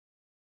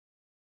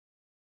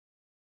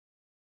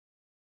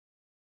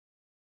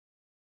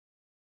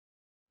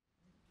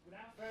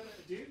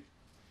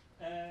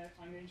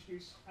I'm going to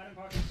introduce Adam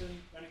Parkinson,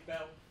 Renwick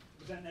Bell,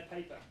 to present their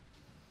paper.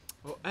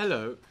 Oh,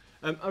 hello.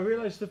 I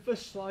realised the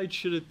first slide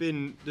should have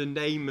been the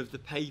name of the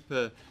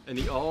paper and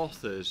the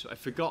authors. I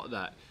forgot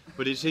that,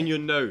 but it's in your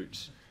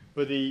notes.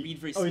 But Read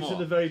very it's small. at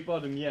the very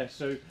bottom, yes.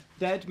 So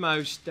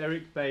deadmau5,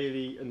 Derek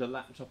Bailey, and the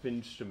laptop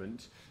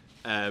instrument.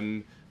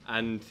 And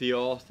the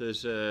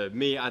authors are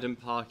me, Adam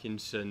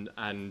Parkinson,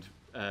 and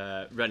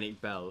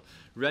Renwick Bell.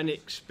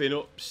 Renwick's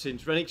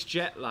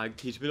jet lagged.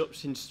 He's been up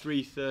since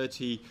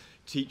 3:30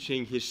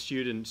 teaching his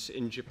students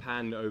in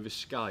Japan over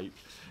Skype.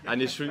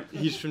 And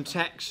he's from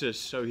Texas,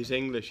 so his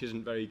English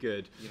isn't very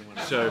good.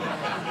 So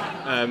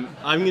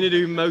I'm going to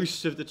do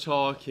most of the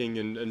talking,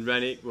 and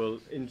Renwick will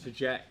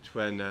interject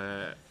when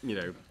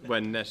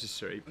when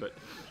necessary. But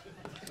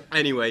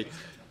anyway,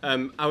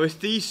 our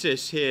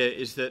thesis here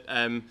is that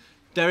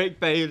Derek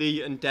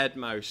Bailey and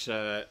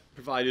deadmau5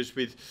 provide us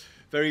with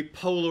very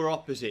polar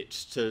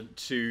opposites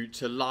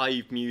to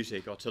live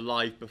music or to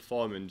live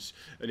performance,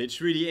 and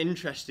it's really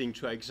interesting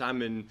to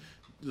examine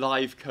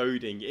live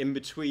coding in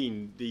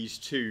between these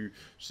two,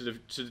 sort of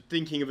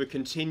thinking of a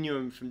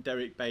continuum from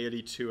Derek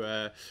Bailey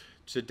to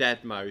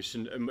deadmau5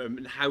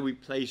 and how we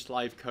place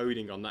live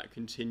coding on that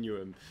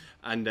continuum,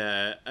 and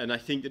I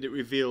think that it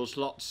reveals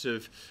lots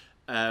of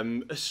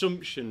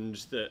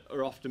assumptions that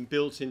are often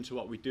built into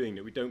what we're doing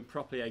that we don't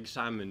properly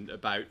examine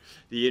about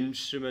the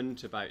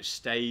instrument, about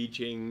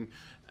staging,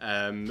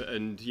 and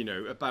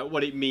about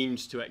what it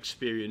means to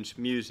experience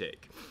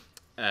music.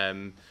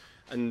 And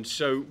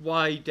so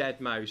why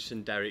deadmau5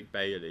 and Derek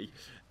Bailey?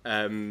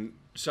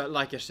 So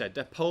like I said,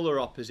 they're polar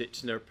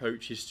opposites in their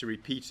approaches to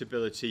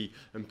repeatability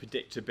and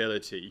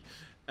predictability.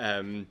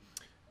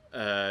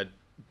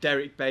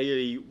 Derek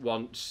Bailey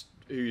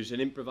who's an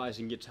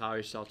improvising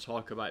guitarist, I'll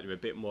talk about him a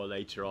bit more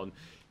later on.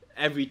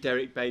 Every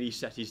Derek Bailey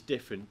set is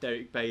different.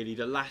 Derek Bailey,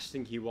 the last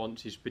thing he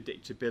wants is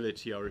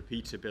predictability or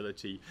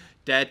repeatability.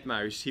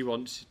 deadmau5, he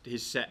wants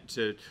his set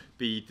to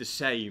be the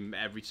same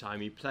every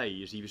time he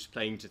plays. He was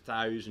playing to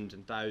thousands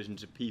and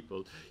thousands of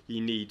people. He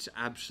needs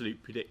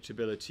absolute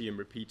predictability and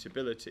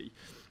repeatability.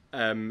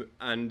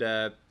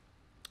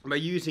 By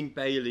using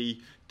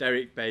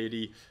Derek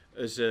Bailey,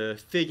 as a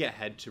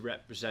figurehead to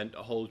represent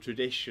a whole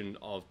tradition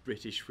of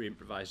British free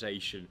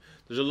improvisation.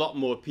 There's a lot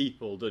more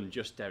people than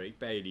just Derek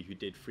Bailey who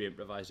did free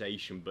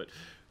improvisation, but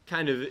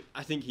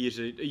I think he is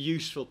a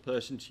useful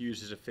person to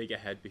use as a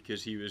figurehead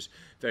because he was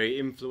very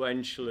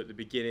influential at the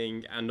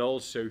beginning, and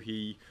also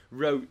he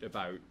wrote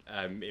about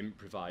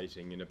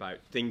improvising and about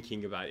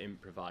thinking about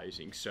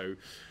improvising. So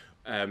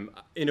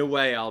in a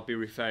way I'll be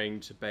referring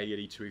to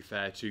Bailey to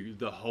refer to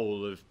the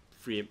whole of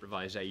free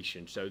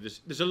improvisation. So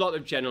there's a lot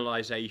of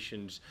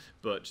generalizations,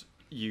 but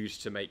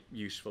used to make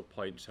useful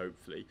points,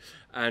 hopefully.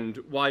 And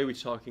why are we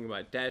talking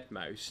about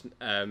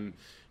deadmau5?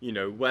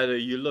 Whether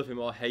you love him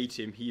or hate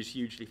him, he's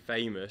hugely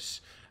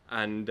famous,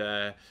 and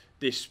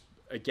this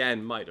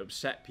again might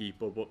upset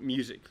people, but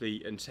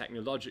musically and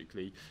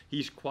technologically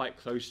he's quite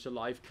close to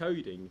live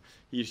coding.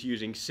 He's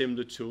using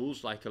similar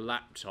tools like a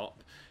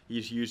laptop.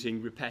 He's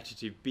using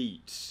repetitive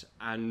beats,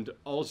 and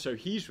also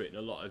he's written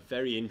a lot of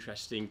very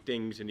interesting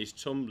things in his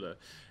Tumblr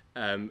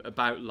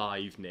about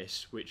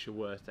liveness, which are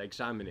worth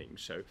examining.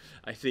 So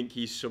I think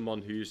he's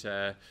someone who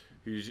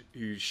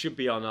should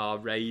be on our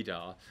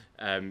radar,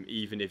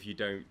 even if you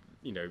don't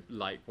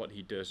like what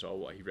he does or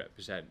what he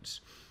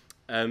represents.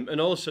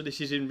 And also this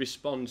is in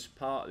response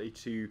partly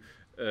to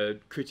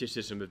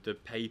criticism of the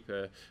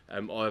paper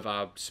or of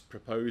our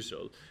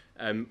proposal.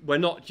 We're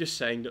not just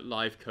saying that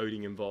live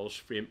coding involves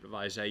free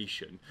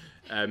improvisation,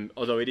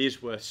 although it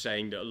is worth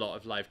saying that a lot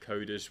of live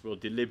coders will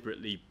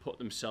deliberately put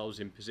themselves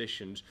in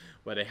positions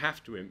where they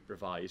have to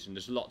improvise, and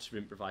there's lots of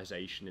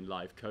improvisation in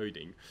live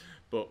coding.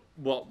 But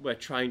what we're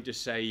trying to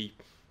say,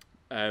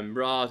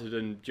 rather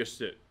than just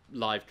that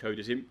live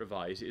coders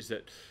improvise, is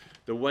that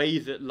the way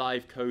that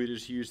live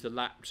coders use the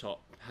laptop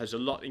has a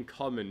lot in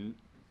common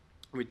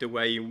with the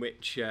way in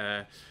which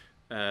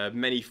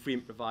many free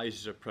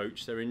improvisers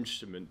approach their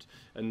instrument,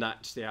 and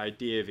that's the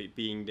idea of it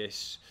being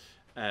this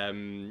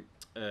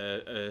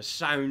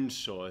sound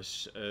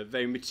source, a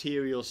very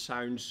material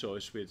sound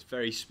source with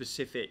very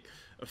specific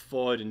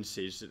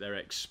affordances that they're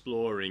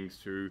exploring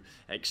through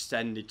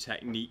extended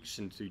techniques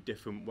and through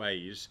different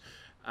ways.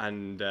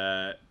 And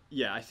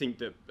I think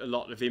that a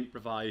lot of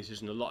improvisers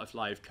and a lot of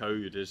live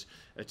coders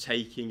are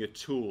taking a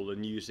tool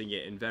and using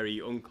it in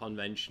very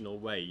unconventional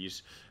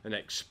ways and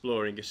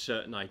exploring a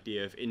certain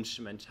idea of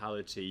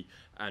instrumentality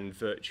and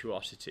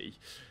virtuosity.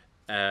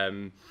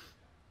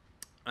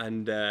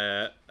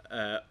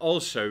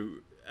 Also,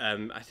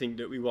 I think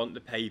that we want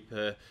the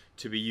paper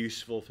to be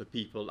useful for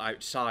people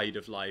outside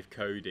of live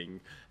coding,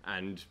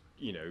 and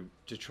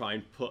to try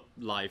and put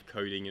live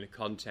coding in a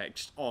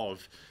context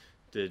of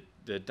the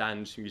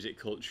dance music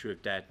culture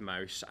of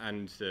deadmau5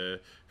 and the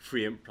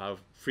free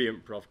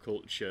improv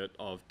culture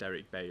of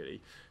Derek Bailey.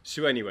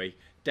 So anyway,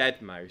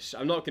 deadmau5.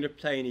 I'm not going to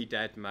play any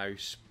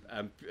deadmau5.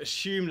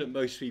 Assume that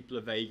most people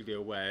are vaguely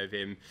aware of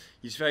him.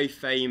 He's very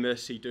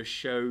famous. He does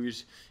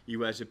shows. He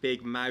wears a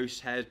big mouse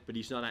head, but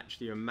he's not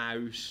actually a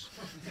mouse.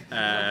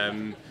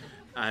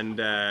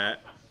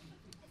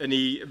 and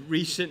he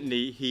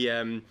recently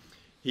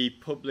he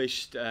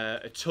published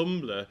a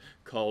Tumblr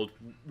called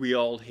We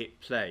All Hit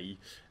Play,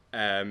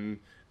 and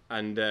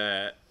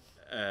I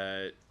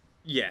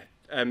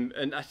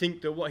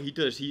think that what he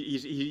does,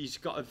 he's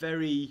got a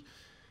very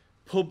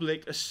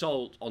public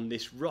assault on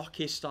this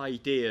rockist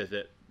idea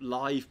that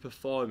live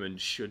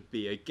performance should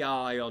be a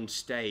guy on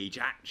stage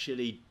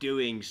actually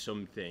doing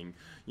something,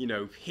 you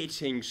know,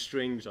 hitting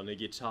strings on a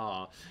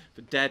guitar.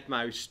 But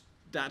Deadmau5,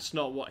 that's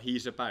not what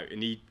he's about.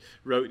 And he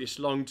wrote this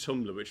long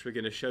Tumblr, which we're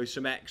going to show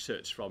some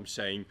excerpts from,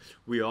 saying,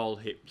 we all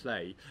hit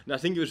play. And I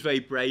think it was very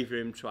brave of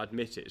him to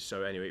admit it.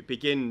 So anyway, it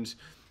begins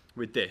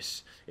with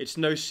this. It's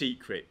no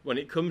secret, when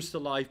it comes to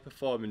live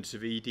performance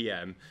of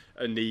EDM,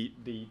 and the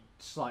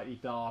slightly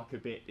darker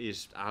bit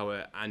is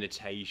our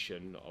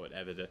annotation, or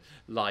whatever, the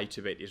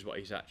lighter bit is what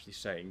he's actually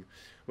saying.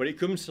 When it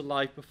comes to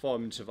live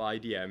performance of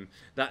IDM,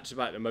 that's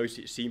about the most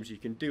it seems you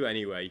can do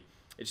anyway.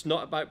 It's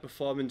not about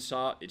performance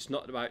art, it's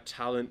not about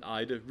talent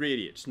either,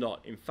 really it's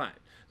not. In fact,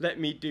 let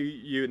me do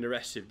you and the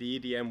rest of the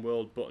EDM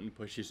world button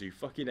pushers who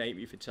fucking hate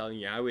me for telling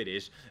you how it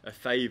is a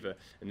favour,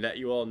 and let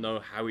you all know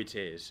how it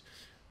is.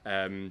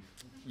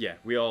 Yeah,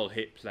 we all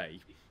hit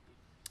play.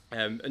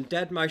 And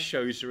Deadmau5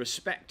 shows are a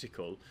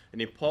spectacle,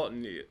 and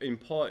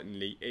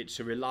importantly, it's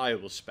a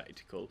reliable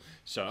spectacle.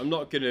 So I'm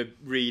not going to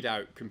read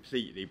out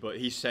completely, but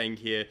he's saying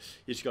here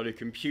he's got a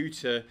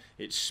computer,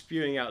 it's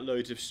spewing out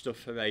loads of stuff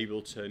from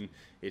Ableton,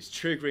 it's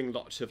triggering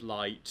lots of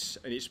lights,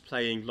 and it's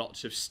playing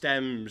lots of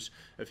stems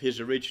of his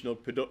original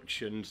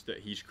productions that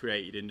he's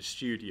created in the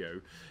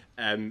studio.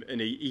 And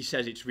he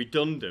says it's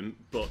redundant,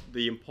 but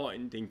the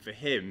important thing for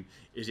him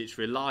is it's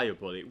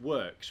reliable, it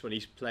works when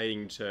he's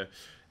playing to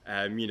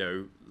you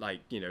know, like,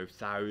 you know,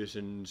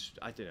 thousands,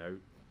 I don't know,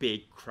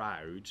 big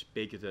crowds,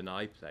 bigger than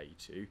I play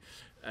to.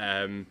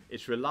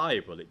 It's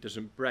reliable, it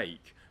doesn't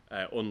break,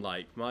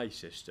 unlike my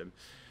system.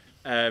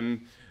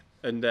 And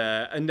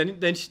then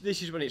this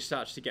is when it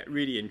starts to get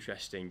really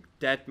interesting.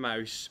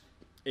 Deadmau5,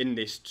 in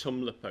this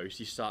Tumblr post,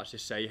 he starts to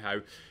say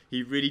how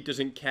he really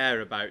doesn't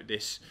care about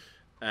this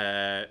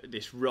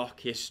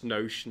rockist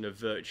notion of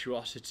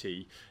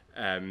virtuosity,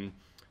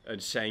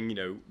 and saying, you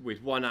know,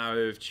 with 1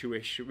 hour of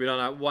tuition, with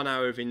 1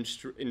 hour of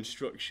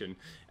instruction,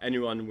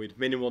 anyone with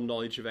minimal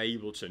knowledge of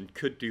Ableton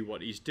could do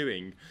what he's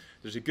doing.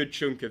 There's a good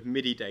chunk of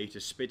MIDI data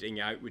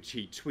spitting out which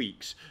he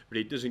tweaks, but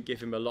it doesn't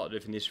give him a lot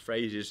of in his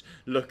phrases,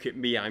 look at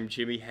me, I'm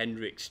Jimi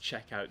Hendrix,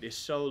 check out this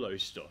solo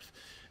stuff.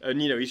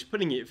 And, you know, he's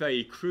putting it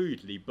very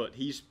crudely, but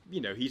he's,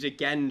 you know, he's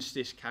against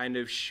this kind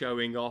of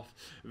showing off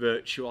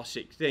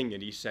virtuosic thing,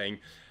 and he's saying,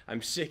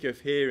 I'm sick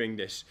of hearing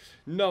this.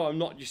 No, I'm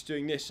not just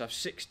doing this. I've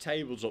 6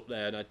 tables up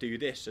there and I do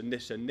this and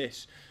this and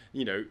this.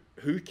 You know,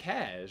 who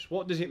cares?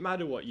 What does it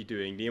matter what you're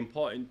doing? The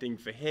important thing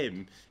for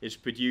him is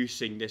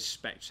producing this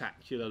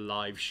spectacular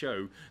live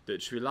show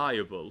that's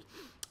reliable.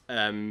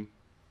 And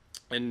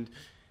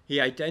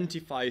he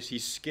identifies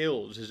his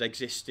skills as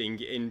existing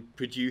in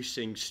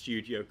producing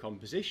studio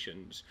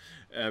compositions.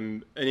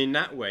 And in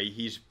that way,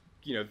 he's,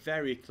 you know,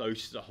 very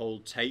close to the whole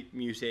tape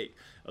music,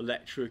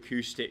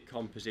 electroacoustic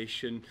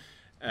composition.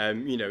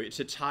 You know, it's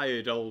a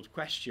tired old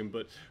question,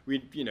 but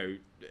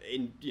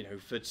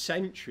for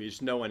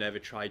centuries, no one ever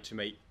tried to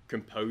make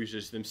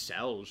composers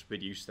themselves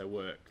produce their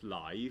work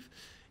live.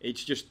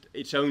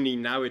 It's only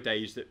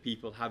nowadays that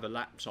people have a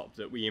laptop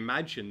that we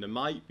imagine there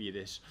might be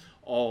this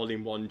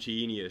all-in-one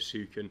genius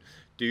who can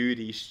do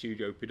these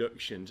studio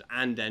productions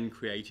and then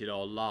create it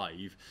all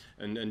live.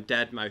 And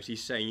Deadmau5,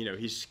 he's saying, you know,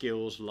 his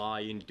skills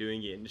lie in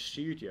doing it in the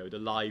studio. The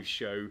live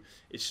show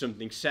is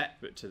something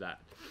separate to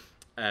that.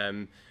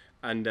 And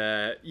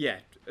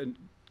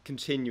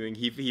continuing,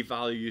 he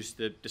values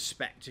the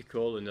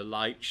spectacle and the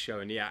light show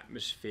and the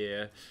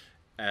atmosphere,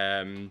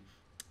 and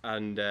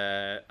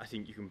I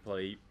think you can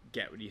probably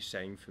get what he's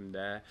saying from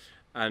there.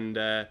 And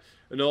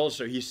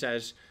also he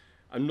says,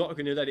 I'm not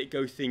going to let it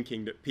go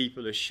thinking that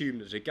people assume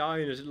there's a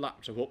guy on his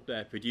laptop up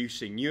there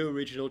producing new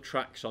original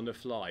tracks on the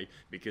fly,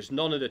 because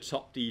none of the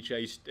top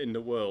DJs in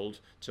the world,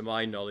 to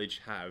my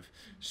knowledge, have.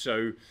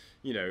 So,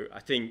 you know,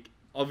 I think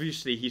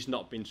obviously he's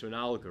not been to an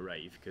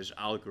Algorave, because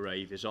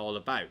Algorave is all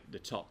about the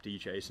top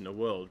DJs in the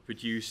world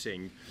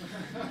producing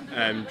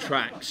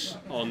tracks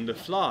on the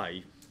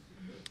fly.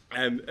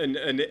 And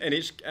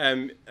it's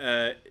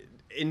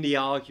in the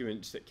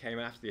arguments that came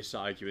after this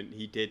argument,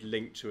 he did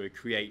link to a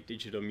Create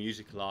Digital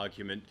Musical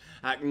argument,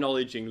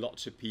 acknowledging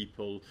lots of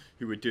people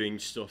who were doing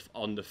stuff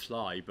on the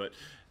fly. But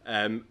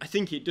I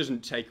think it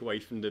doesn't take away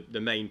from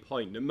the main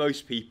point that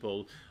most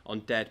people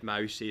on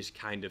Deadmau5's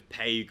kind of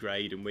pay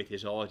grade and with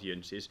his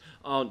audiences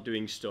aren't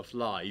doing stuff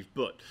live,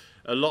 but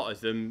a lot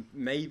of them,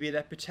 maybe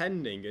they're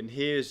pretending. And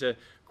here's a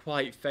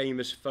quite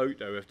famous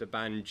photo of the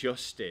band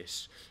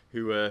Justice,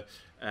 who are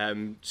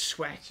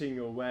sweating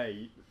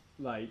away,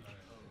 like,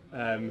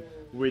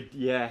 with,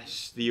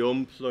 yes, the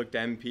unplugged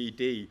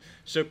MPD.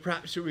 So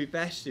perhaps it would be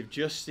best if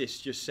Justice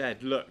just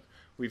said, look,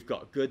 we've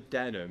got good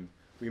denim,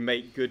 we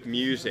make good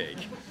music,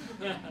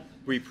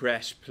 we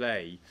press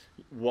play,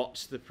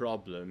 what's the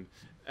problem?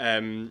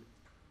 And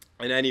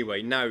And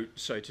anyway, now,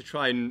 so to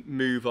try and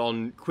move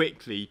on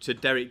quickly to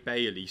Derek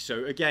Bailey.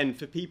 So again,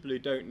 for people who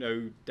don't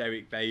know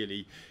Derek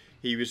Bailey,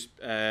 he was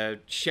a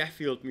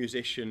Sheffield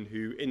musician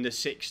who in the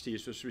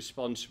 60s was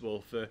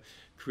responsible for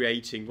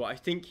creating what I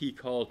think he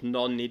called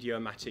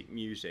non-idiomatic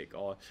music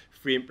or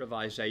free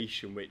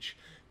improvisation, which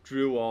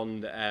drew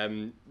on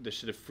the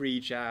sort of free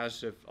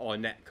jazz of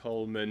Ornette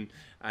Coleman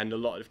and a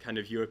lot of kind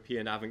of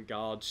European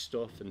avant-garde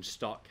stuff and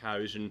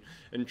Stockhausen,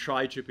 and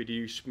tried to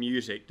produce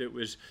music that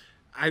was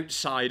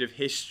outside of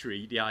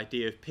history, the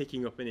idea of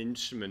picking up an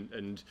instrument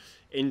and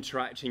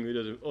interacting with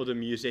other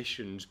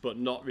musicians, but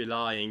not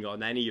relying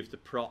on any of the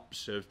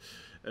props of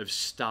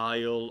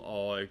style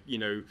or, you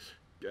know,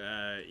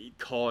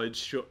 chord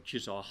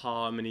structures or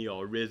harmony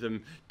or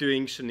rhythm,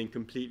 doing something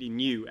completely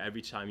new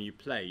every time you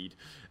played.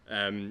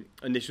 And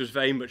this was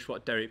very much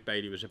what Derek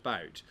Bailey was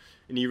about.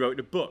 And he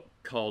wrote a book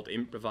called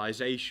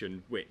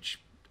Improvisation, which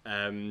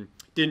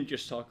didn't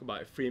just talk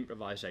about free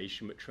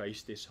improvisation, but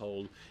traced this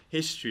whole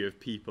history of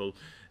people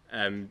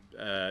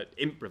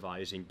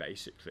improvising,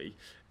 basically.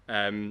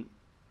 And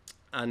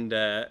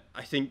I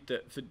think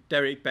that for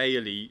Derek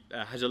Bailey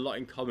has a lot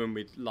in common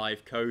with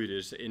Live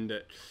Coders in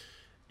that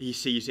he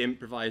sees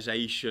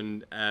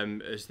improvisation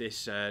as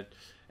this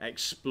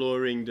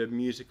exploring the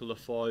musical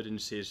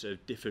affordances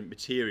of different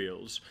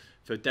materials.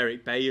 For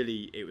Derek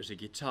Bailey, it was a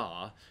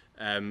guitar,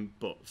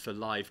 but for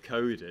Live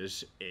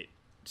Coders,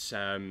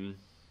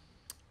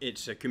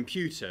 it's a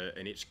computer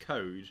and it's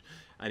code,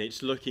 and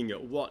it's looking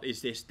at what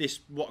is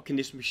what can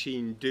this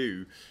machine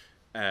do.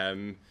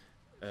 Do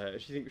you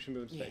think we should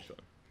move on to the next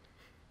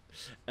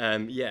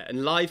one? Yeah,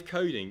 and live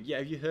coding. Yeah,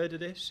 have you heard of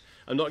this?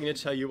 I'm not going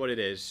to tell you what it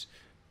is,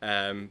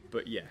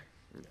 but yeah.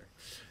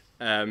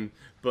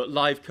 But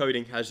live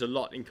coding has a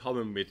lot in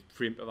common with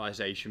free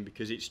improvisation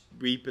because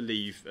we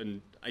believe,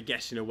 and I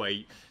guess in a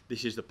way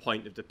this is the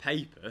point of the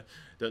paper,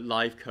 that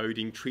live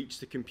coding treats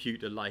the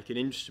computer like an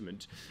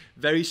instrument,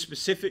 very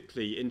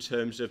specifically in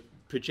terms of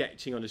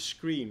projecting on a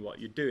screen what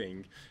you're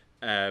doing,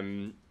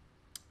 and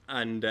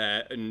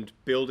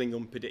building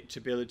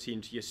unpredictability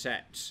into your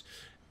sets,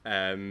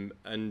 and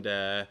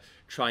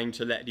trying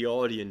to let the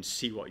audience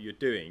see what you're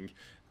doing.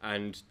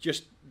 And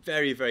just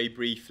very, very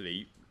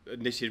briefly,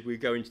 and we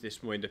go into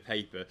this more in the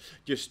paper,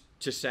 just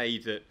to say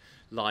that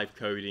live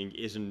coding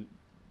isn't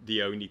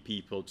the only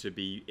people to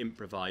be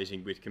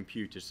improvising with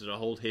computers. There's a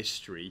whole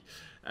history,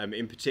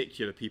 in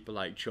particular people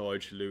like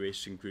George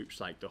Lewis and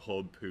groups like The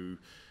Hub who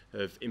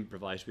have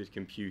improvised with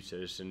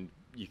computers, and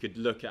you could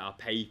look at our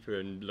paper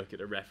and look at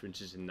the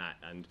references in that,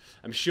 and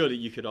I'm sure that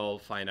you could all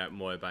find out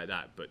more about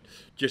that, but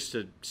just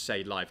to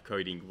say live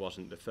coding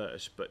wasn't the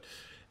first. But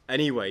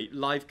anyway,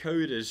 Live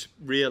Coders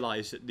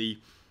realised that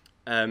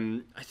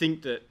I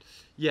think that,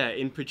 yeah,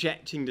 in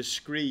projecting the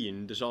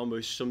screen, there's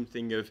almost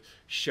something of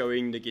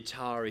showing the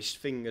guitarist's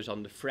fingers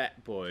on the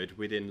fretboard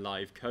within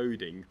live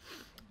coding.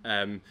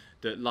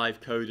 That Live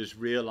Coders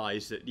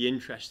realise that the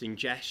interesting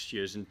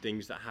gestures and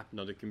things that happen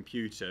on a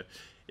computer,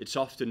 it's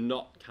often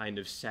not kind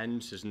of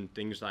sensors and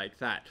things like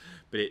that,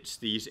 but it's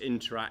these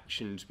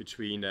interactions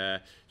between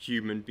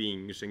human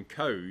beings and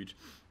code.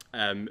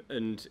 And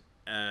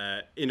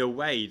in a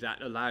way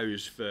that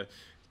allows for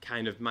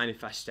kind of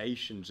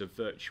manifestations of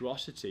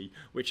virtuosity,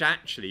 which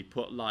actually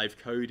put live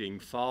coding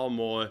far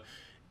more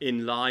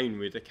in line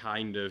with the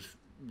kind of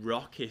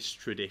rockist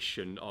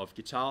tradition of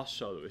guitar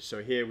soloists.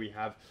 So here we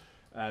have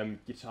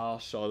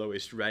guitar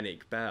soloist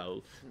Rennick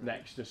Bell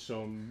next to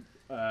some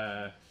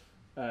live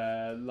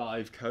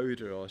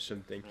coder or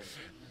something.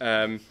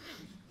 And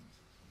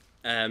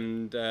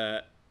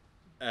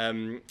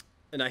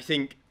I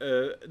think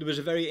there was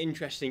a very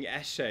interesting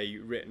essay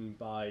written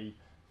by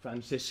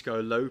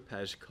Francisco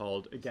Lopez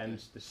called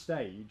Against the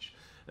Stage,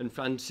 and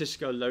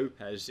Francisco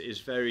Lopez is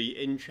very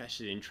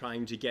interested in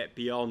trying to get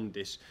beyond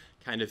this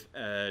kind of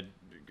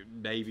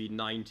maybe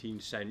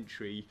 19th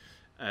century,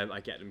 I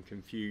get them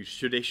confused,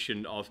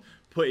 tradition of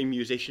putting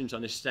musicians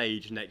on a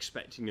stage and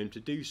expecting them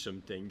to do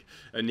something.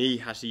 And he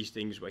has these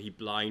things where he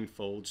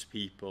blindfolds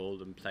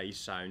people and plays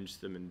sounds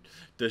to them and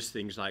does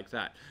things like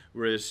that.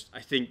 Whereas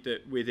I think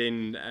that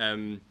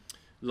within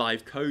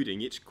live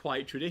coding, it's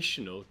quite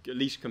traditional, at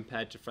least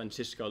compared to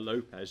Francisco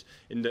Lopez,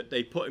 in that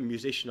they put a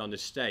musician on the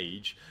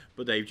stage,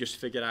 but they've just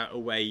figured out a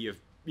way of,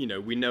 you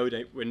know, we know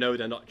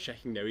they're not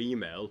checking their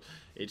email.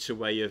 It's a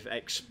way of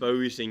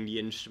exposing the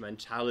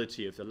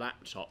instrumentality of the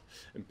laptop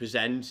and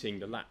presenting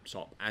the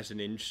laptop as an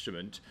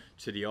instrument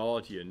to the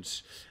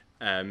audience,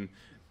 and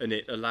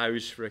it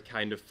allows for a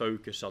kind of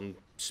focus on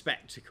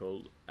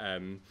spectacle.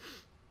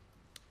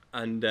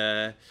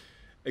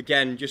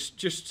 Again,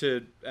 just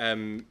to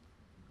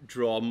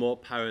draw more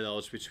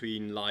parallels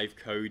between live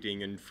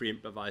coding and free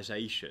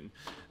improvisation,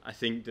 I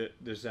think that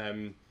there's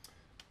a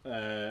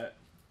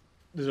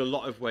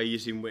lot of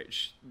ways in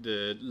which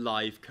the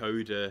live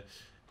coder,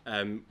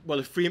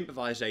 the free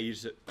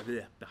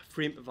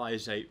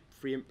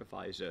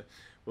improviser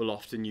will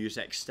often use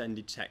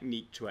extended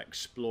technique to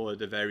explore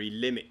the very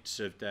limits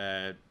of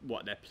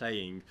what they're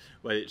playing,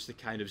 whether it's the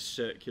kind of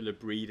circular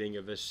breathing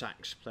of a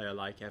sax player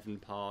like Evan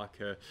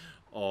Parker,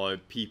 or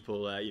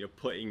people, you know,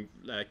 putting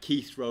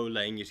Keith Rowe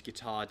laying his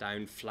guitar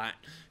down flat,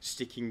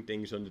 sticking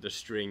things under the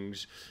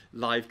strings,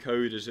 live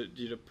coders,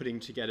 you know, putting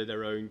together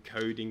their own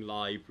coding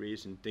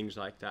libraries and things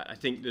like that. I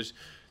think there's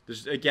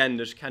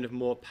kind of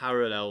more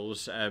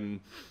parallels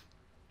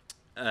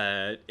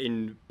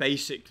in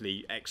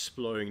basically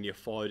exploring the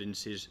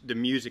affordances, the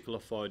musical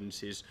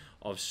affordances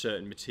of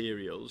certain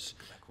materials.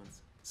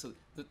 So,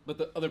 but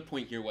the other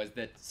point here was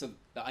that, so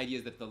the idea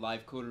is that the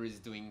live coder is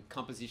doing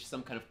composition,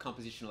 some kind of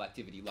compositional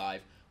activity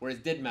live, whereas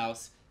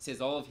deadmau5 says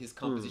all of his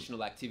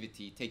compositional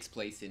activity takes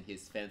place in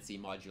his fancy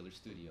modular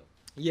studio.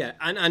 Yeah,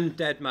 and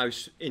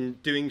deadmau5 in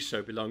doing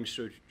so belongs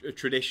to a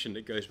tradition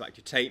that goes back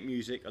to tape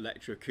music,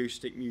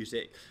 electroacoustic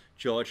music,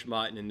 George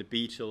Martin and the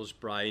Beatles,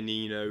 Brian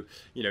Eno.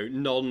 You know,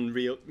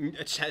 non-real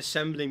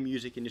assembling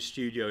music in the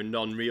studio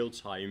non-real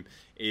time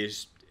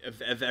is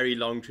a very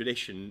long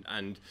tradition,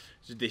 and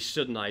this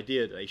sudden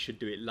idea that they should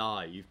do it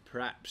live,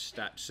 perhaps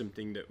that's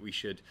something that we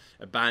should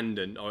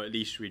abandon or at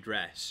least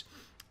redress.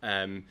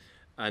 And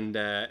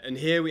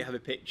here we have a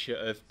picture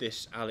of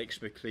this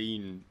Alex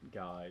McLean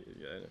guy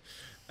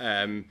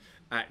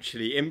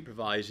actually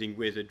improvising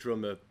with a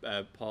drummer,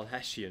 Paul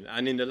Hessian.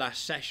 And in the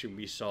last session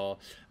we saw,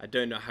 I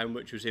don't know how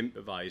much was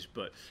improvised,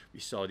 but we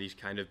saw these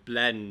kind of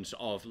blends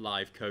of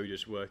live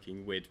coders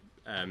working with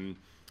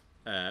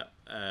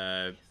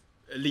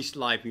at least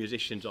live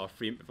musicians or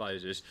free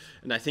improvisers.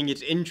 And I think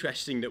it's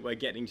interesting that we're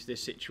getting to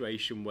this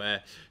situation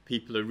where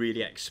people are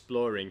really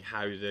exploring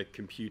how the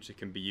computer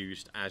can be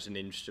used as an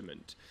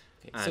instrument.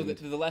 Okay. So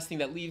the last thing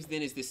that leaves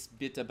then is this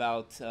bit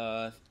about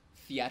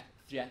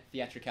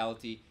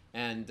theatricality.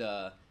 And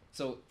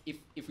so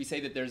if we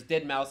say that there's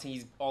deadmau5 and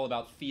he's all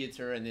about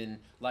theater, and then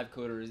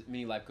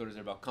many live coders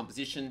are about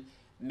composition,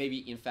 maybe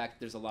in fact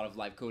there's a lot of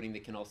live coding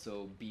that can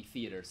also be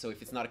theater. So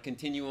if it's not a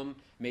continuum,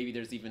 maybe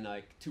there's even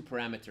like two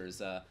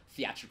parameters, a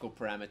theatrical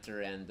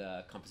parameter and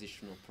a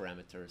compositional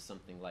parameter, or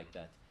something like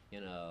that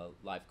in a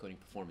live coding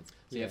performance.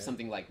 So you have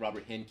something like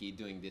Robert Henke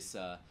doing this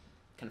kind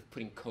of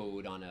putting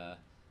code on a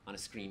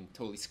screen,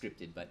 totally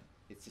scripted, but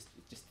it's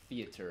just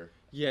theater.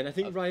 Yeah, and I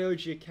think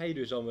Ryoji Ikeda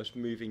is almost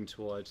moving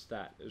towards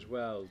that as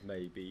well,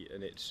 maybe,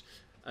 and it's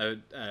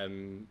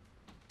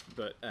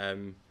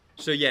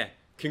so yeah,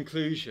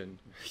 conclusion.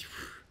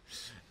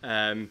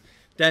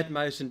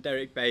 deadmau5 and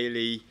Derek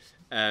Bailey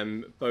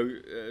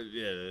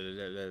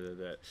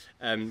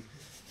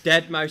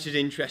deadmau5 is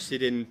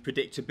interested in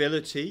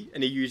predictability,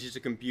 and he uses a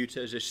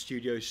computer as a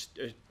studio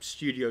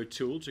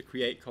tool to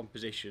create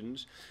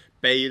compositions.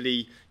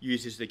 Bailey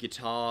uses the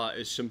guitar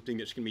as something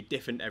that's going to be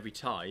different every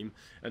time,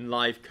 and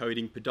live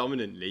coding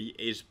predominantly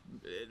is,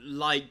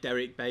 like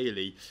Derek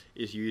Bailey,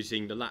 is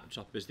using the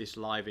laptop as this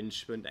live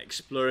instrument,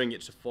 exploring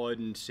its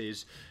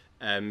affordances,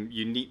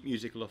 unique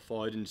musical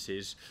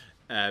affordances,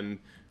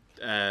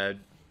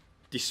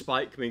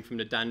 despite coming from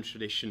the dance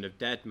tradition of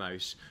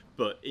deadmau5,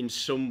 but in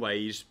some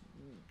ways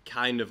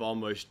kind of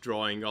almost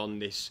drawing on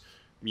this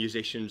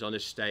musicians on a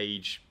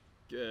stage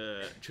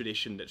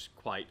tradition that's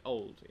quite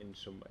old in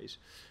some ways.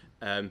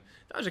 That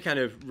was a kind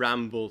of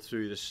ramble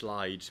through the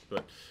slides,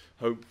 but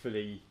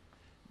hopefully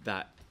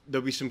that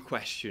there'll be some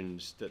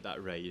questions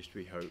that raised,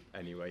 we hope,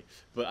 anyway.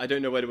 But I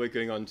don't know whether we're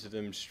going on to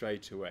them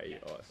straight away.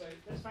 Yeah. Or... So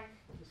let's thank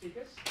the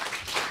speakers.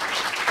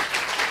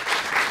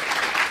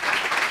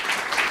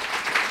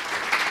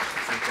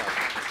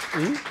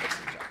 And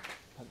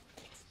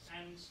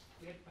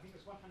we had, I think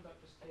there's one hand up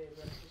just here,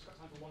 but we've just got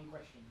time for one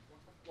question.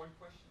 One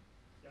question?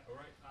 Yeah. All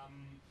right.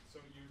 So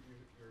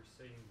you're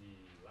saying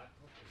the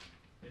laptop is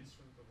an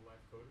instrument of a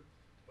live coder,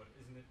 but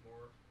isn't it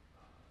more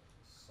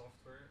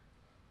software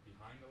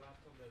behind the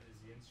laptop that is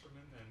the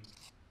instrument, and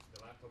the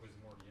laptop is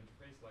more the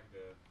interface, like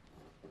the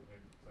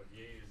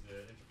clavier is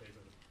the interface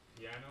of the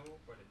piano,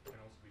 but it can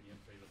also be the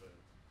interface of a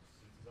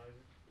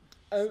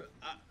synthesizer?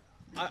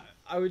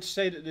 I would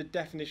say that the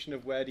definition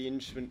of where the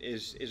instrument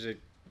is a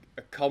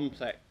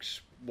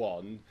complex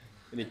one,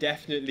 and it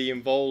definitely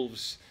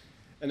involves,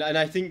 and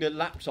I think that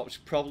laptops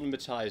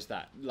problematize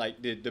that, like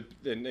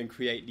and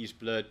create these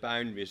blurred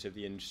boundaries of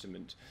the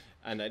instrument,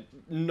 and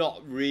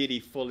not really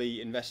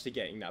fully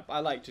investigating that. But I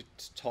like to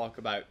talk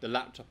about the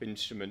laptop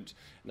instrument,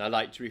 and I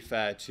like to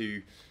refer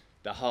to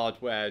the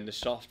hardware and the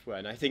software.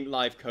 And I think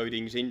live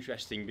coding is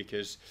interesting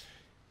because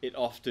it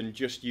often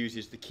just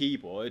uses the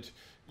keyboard,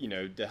 you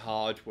know, the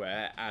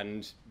hardware,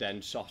 and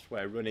then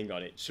software running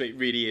on it. So it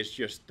really is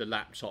just the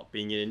laptop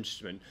being an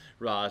instrument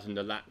rather than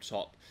the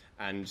laptop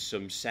and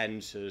some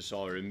sensors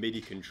or a MIDI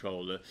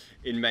controller.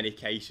 In many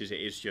cases, it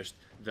is just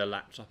the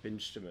laptop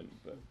instrument.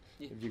 But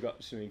have you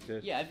got something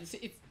to? Yeah,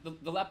 it's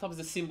the laptop is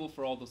a symbol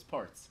for all those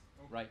parts,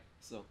 right?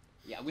 So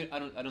yeah, I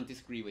don't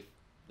disagree with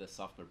the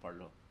software part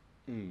at all.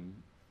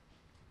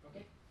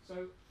 Okay,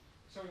 so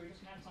sorry, we're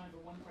just going to have time for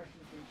one question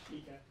for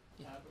each speaker.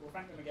 But we'll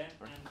thank them again.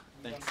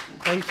 And Thanks.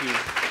 Thank you.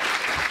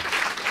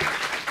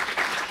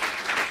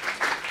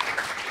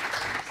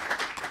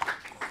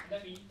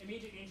 Let me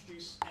immediately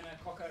introduce Emma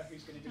Cocker,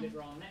 who's going to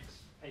deliver our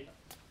next paper.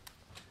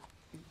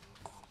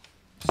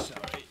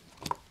 Sorry.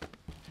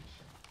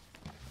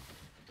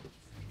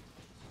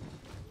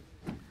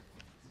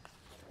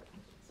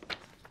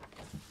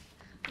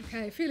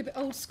 Okay, I feel a bit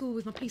old school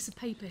with my piece of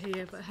paper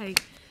here, but hey.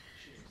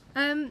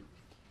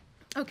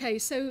 Okay,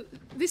 so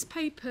this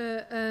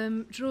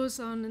paper draws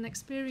on an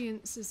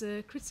experience as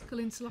a critical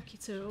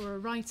interlocutor, or a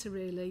writer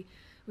really,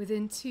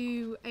 within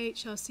 2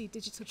 AHRC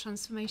digital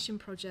transformation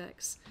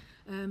projects.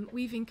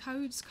 Weaving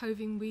Codes,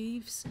 Coding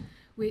Weaves,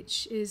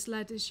 which is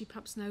led, as you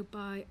perhaps know,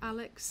 by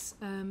Alex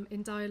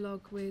in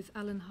dialogue with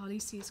Alan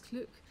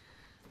Harlesius-Kluck,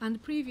 and a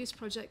previous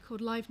project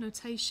called Live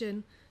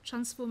Notation,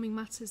 Transforming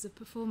Matters of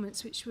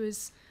Performance, which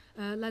was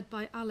led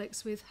by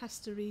Alex with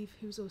Hester Reeve,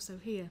 who's also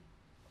here.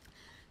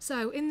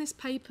 So in this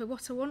paper,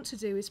 what I want to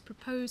do is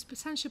propose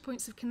potential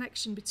points of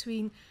connection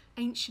between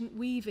ancient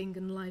weaving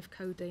and live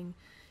coding,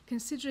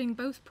 considering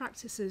both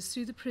practices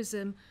through the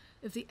prism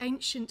of the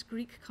ancient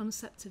Greek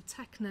concept of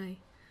techne,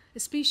 a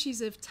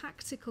species of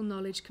tactical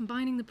knowledge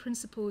combining the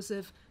principles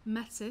of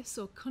metis,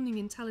 or cunning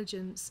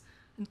intelligence,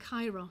 and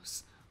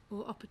kairos,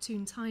 or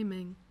opportune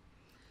timing.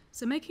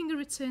 So making a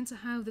return to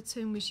how the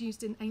term was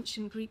used in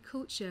ancient Greek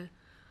culture,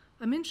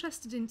 I'm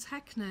interested in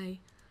techne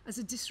as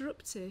a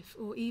disruptive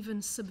or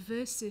even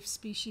subversive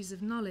species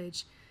of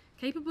knowledge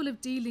capable of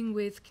dealing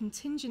with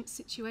contingent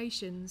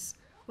situations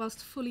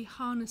whilst fully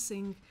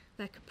harnessing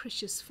their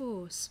capricious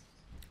force,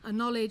 a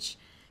knowledge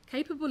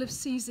capable of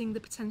seizing the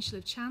potential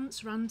of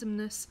chance,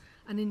 randomness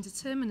and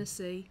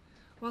indeterminacy,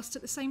 whilst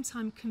at the same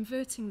time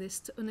converting this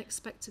to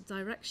unexpected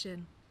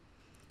direction.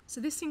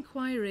 So this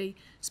inquiry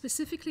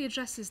specifically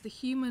addresses the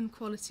human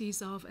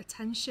qualities of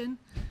attention,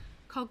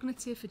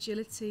 cognitive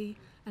agility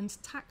and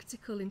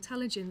tactical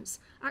intelligence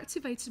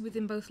activated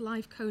within both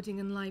live coding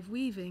and live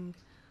weaving,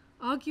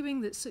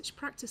 arguing that such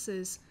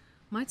practices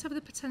might have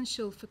the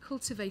potential for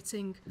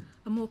cultivating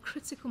a more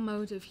critical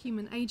mode of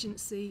human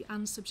agency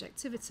and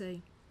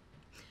subjectivity.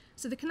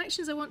 So the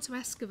connections I want to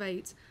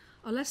excavate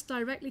are less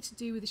directly to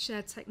do with the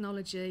shared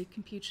technology,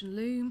 compute and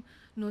loom,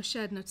 nor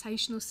shared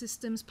notational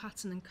systems,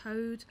 pattern and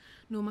code,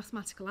 nor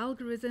mathematical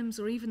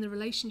algorithms, or even the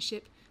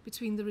relationship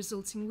between the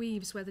resulting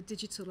weaves, whether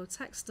digital or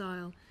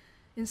textile.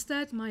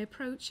 Instead, my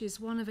approach is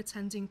one of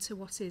attending to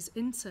what is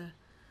inter,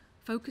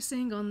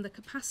 focusing on the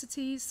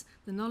capacities,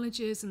 the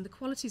knowledges and the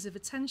qualities of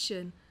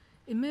attention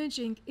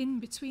emerging in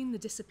between the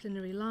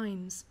disciplinary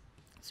lines,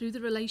 through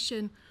the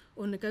relation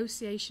or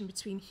negotiation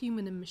between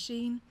human and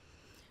machine,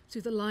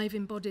 through the live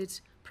embodied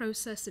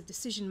process of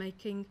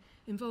decision-making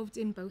involved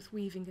in both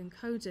weaving and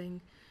coding,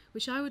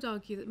 which I would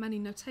argue that many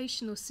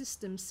notational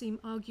systems seem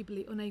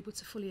arguably unable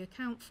to fully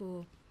account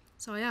for.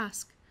 So I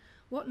ask,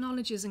 what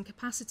knowledges and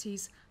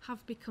capacities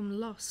have become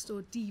lost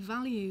or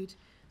devalued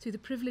through the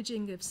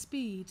privileging of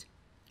speed,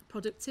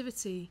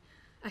 productivity,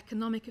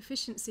 economic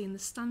efficiency and the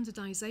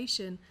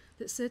standardisation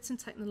that certain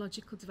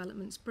technological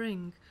developments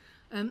bring?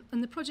 And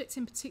the project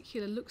in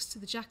particular looks to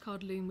the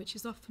Jacquard loom, which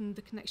is often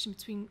the connection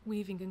between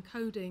weaving and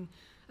coding,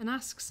 and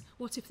asks,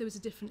 what if there was a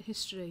different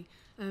history?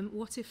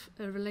 What if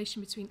a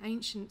relation between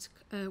ancient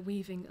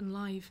weaving and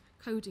live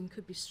coding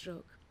could be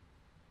struck?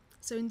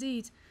 So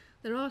indeed,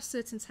 there are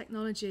certain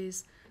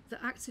technologies that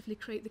actively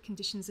create the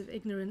conditions of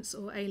ignorance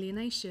or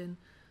alienation,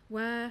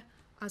 where,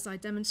 as I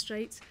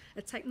demonstrate,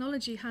 a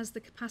technology has the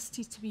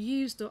capacity to be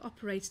used or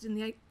operated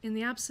in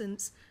the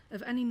absence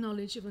of any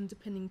knowledge of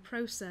underpinning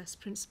process,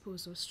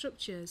 principles or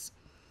structures.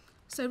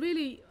 So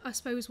really, I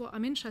suppose what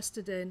I'm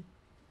interested in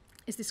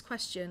is this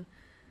question: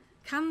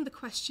 can the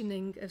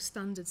questioning of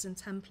standards and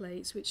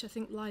templates, which I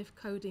think live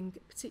coding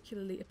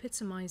particularly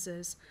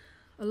epitomises,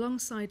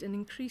 alongside an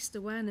increased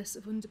awareness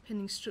of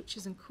underpinning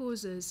structures and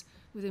causes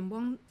within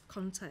one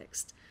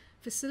context,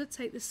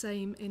 facilitate the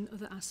same in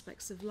other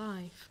aspects of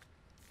life?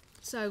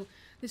 So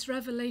this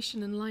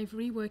revelation and live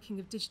reworking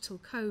of digital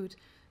code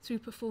through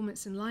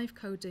performance in live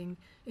coding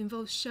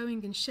involves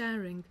showing and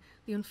sharing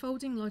the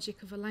unfolding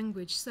logic of a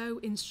language so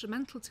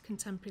instrumental to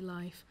contemporary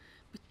life,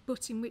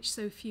 but in which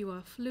so few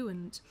are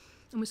fluent.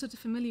 And we're sort of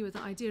familiar with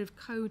the idea of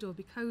code or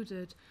be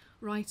coded,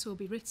 write or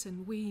be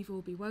written, weave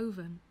or be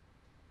woven.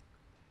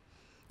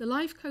 The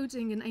live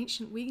coding and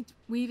ancient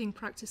weaving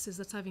practices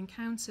that I've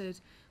encountered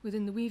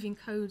within the Weaving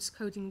Codes,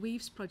 Coding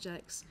Weaves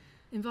projects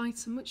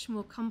invite a much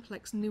more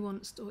complex,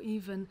 nuanced or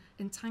even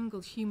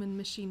entangled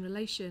human-machine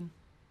relation,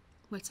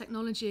 where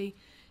technology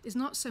is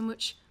not so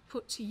much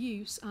put to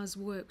use as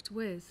worked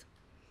with.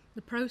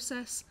 The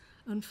process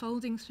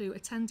unfolding through,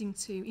 attending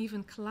to,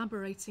 even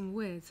collaborating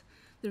with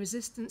the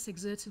resistance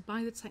exerted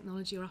by the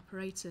technology or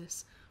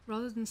apparatus,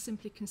 rather than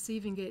simply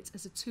conceiving it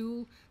as a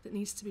tool that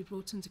needs to be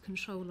brought under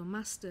control or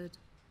mastered.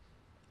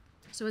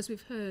 So as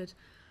we've heard,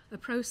 a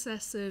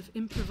process of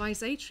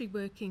improvisatory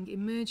working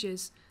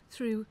emerges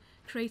through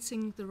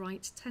creating the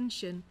right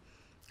tension,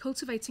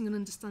 cultivating an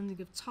understanding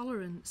of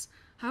tolerance,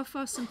 how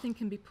far something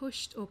can be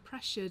pushed or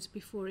pressured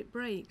before it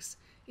breaks,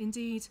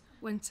 indeed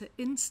when to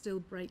instill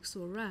breaks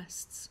or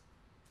rests.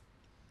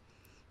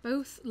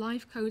 Both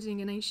live coding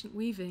and ancient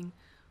weaving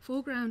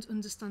foreground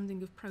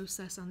understanding of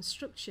process and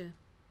structure.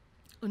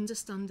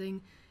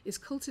 Understanding is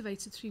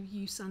cultivated through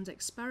use and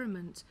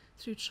experiment,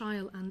 through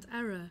trial and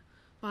error,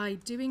 by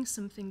doing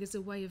something as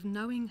a way of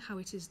knowing how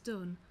it is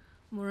done,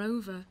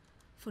 moreover,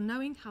 for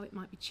knowing how it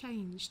might be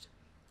changed,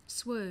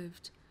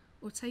 swerved,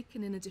 or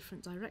taken in a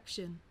different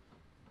direction.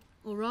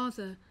 Or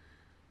rather,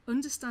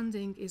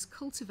 understanding is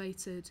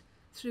cultivated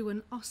through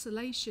an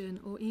oscillation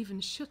or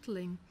even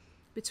shuttling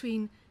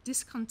between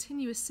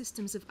discontinuous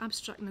systems of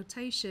abstract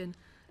notation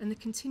and the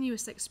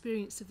continuous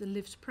experience of the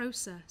lived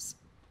process.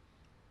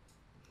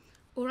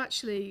 Or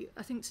actually,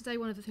 I think today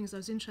one of the things I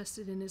was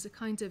interested in is a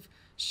kind of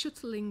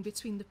shuttling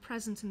between the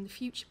present and the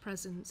future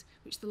present,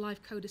 which the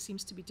live coder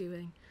seems to be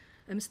doing.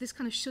 So this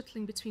kind of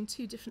shuttling between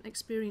two different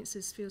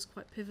experiences feels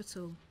quite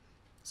pivotal.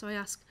 So I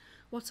ask,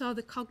 what are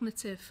the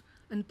cognitive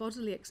and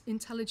bodily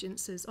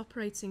intelligences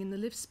operating in the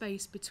lived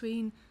space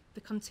between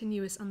the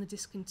continuous and the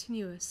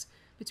discontinuous,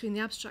 between the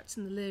abstract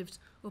and the lived,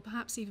 or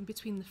perhaps even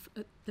between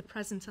the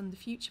present and the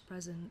future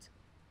present?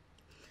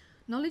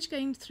 Knowledge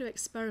gained through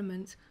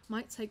experiment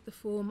might take the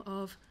form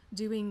of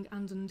doing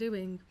and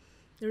undoing,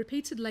 the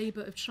repeated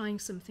labour of trying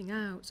something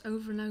out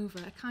over and over,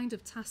 a kind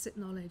of tacit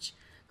knowledge,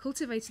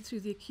 cultivated through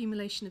the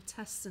accumulation of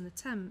tests and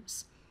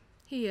attempts.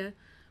 Here,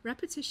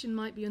 repetition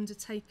might be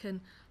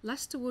undertaken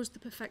less towards the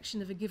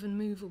perfection of a given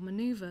move or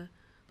manoeuvre,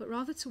 but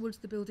rather towards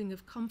the building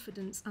of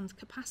confidence and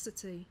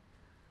capacity,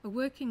 a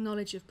working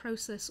knowledge of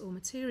process or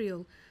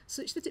material,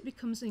 such that it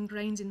becomes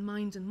ingrained in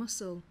mind and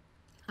muscle,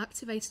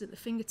 activated at the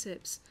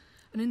fingertips,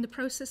 and in the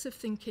process of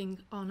thinking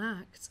on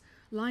act,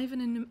 live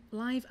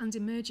and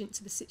emergent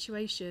to the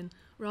situation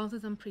rather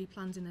than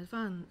pre-planned in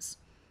advance.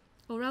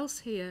 Or else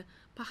here,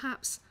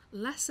 perhaps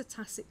less a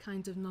tacit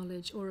kind of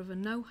knowledge or of a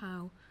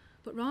know-how,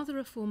 but rather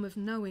a form of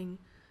knowing,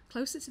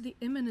 closer to the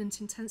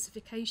immanent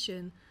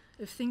intensification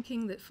of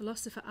thinking that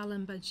philosopher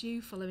Alain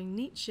Badiou, following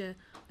Nietzsche,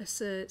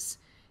 asserts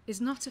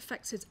is not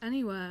affected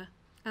anywhere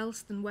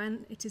else than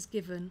when it is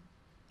given.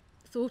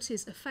 Thought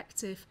is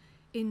affective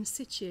in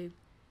situ.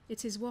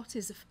 It is what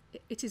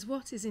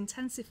is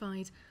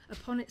intensified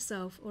upon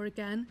itself, or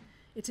again,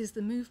 it is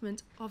the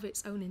movement of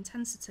its own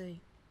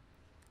intensity.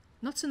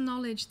 Not a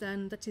knowledge,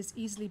 then, that is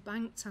easily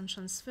banked and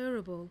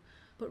transferable,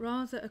 but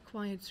rather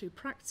acquired through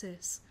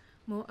practice,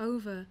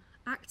 moreover,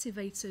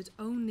 activated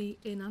only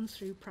in and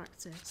through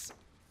practice.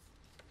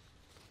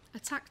 A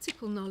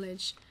tactical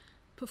knowledge,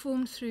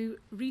 performed through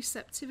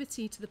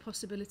receptivity to the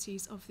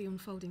possibilities of the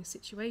unfolding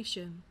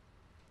situation.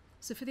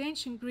 So for the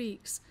ancient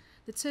Greeks,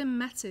 the term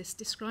metis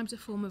described a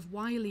form of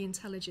wily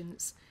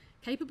intelligence,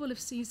 capable of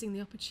seizing the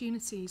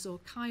opportunities, or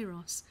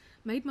kairos,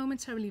 made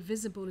momentarily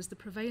visible as the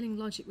prevailing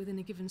logic within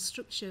a given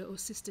structure or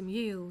system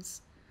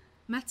yields.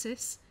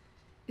 Metis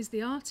is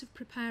the art of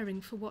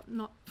preparing for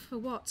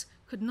what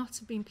could not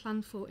have been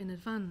planned for in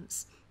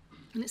advance.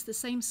 And it's the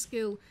same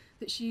skill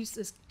that's used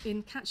as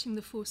in catching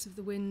the force of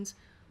the wind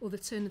or the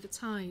turn of the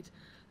tide.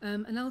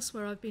 And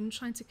elsewhere I've been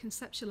trying to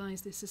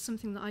conceptualise this as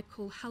something that I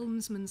call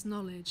helmsman's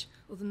knowledge,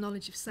 or the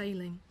knowledge of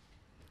sailing.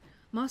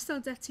 Marcel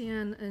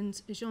Detienne and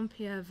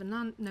Jean-Pierre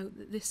Venant note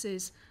that this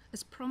is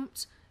as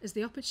prompt as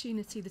the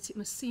opportunity that it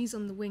must seize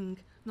on the wing,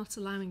 not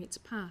allowing it to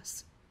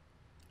pass.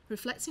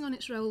 Reflecting on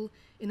its role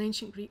in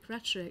ancient Greek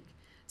rhetoric,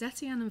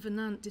 Detienne and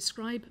Venant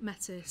describe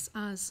metis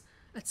as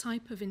a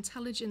type of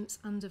intelligence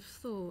and of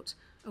thought,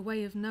 a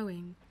way of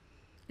knowing.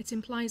 It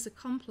implies a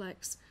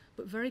complex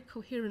but very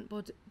coherent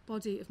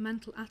body of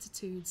mental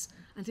attitudes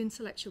and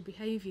intellectual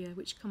behaviour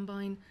which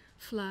combine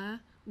flair,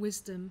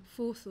 wisdom,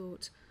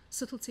 forethought,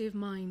 subtlety of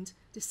mind,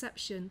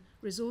 deception,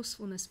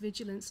 resourcefulness,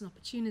 vigilance and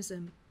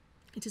opportunism.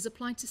 It is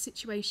applied to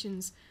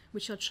situations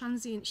which are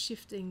transient,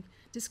 shifting,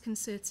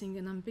 disconcerting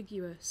and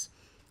ambiguous.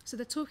 So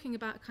they're talking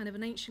about kind of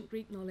an ancient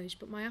Greek knowledge,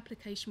 but my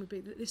application would be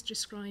that this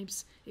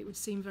describes, it would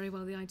seem very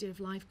well, the idea of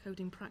live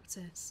coding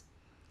practice.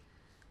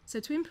 So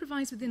to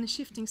improvise within a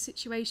shifting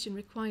situation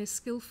requires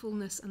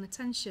skillfulness and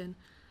attention,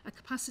 a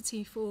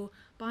capacity for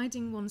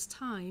biding one's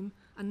time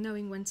and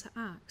knowing when to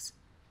act.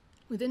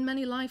 Within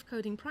many live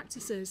coding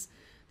practices,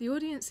 the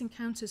audience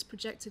encounters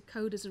projected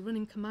code as a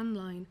running command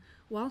line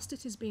whilst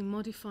it is being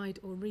modified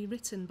or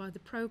rewritten by the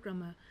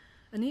programmer,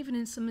 and even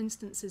in some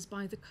instances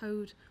by the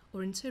code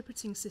or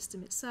interpreting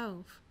system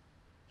itself.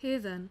 Here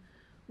then,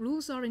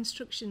 rules or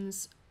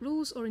instructions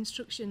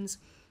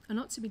are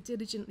not to be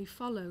diligently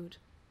followed,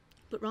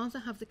 but rather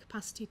have the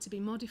capacity to be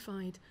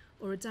modified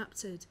or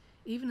adapted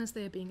even as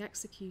they are being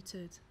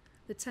executed.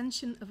 The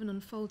tension of an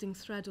unfolding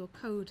thread or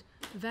code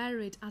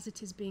varied as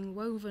it is being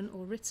woven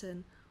or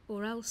written,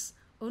 or else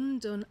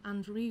undone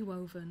and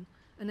rewoven,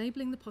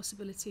 enabling the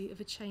possibility of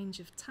a change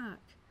of tack.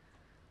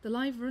 The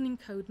live running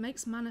code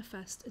makes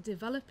manifest a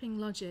developing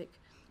logic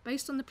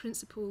based on the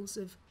principles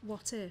of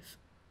what if,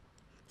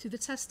 to the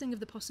testing of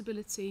the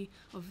possibility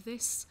of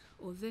this,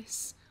 or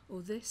this,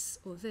 or this,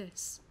 or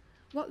this.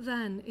 What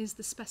then is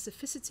the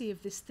specificity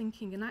of this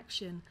thinking and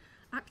action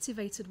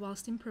activated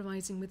whilst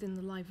improvising within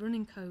the live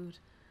running code?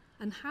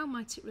 And how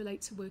might it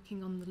relate to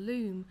working on the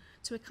loom,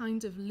 to a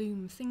kind of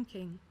loom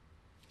thinking?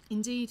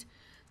 Indeed,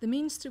 the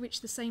means through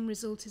which the same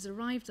result is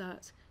arrived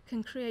at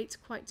can create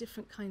quite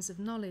different kinds of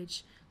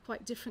knowledge,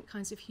 quite different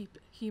kinds of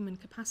human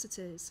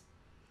capacities.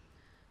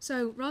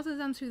 So, rather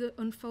than through the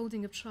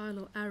unfolding of trial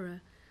or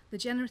error, the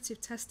generative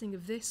testing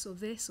of this or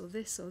this or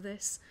this or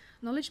this,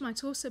 knowledge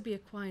might also be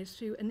acquired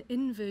through an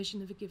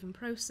inversion of a given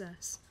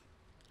process.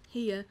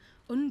 Here,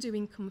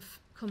 undoing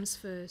comes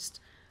first,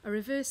 a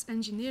reverse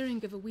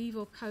engineering of a weave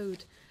or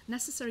code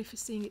necessary for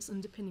seeing its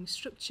underpinning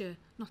structure,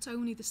 not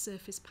only the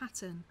surface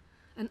pattern.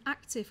 An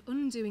active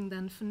undoing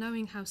then for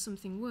knowing how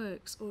something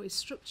works or is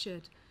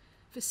structured,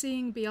 for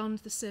seeing beyond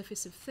the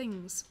surface of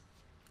things.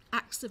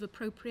 Acts of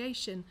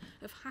appropriation,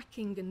 of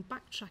hacking and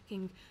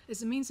backtracking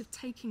as a means of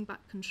taking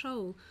back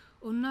control,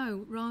 or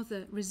no,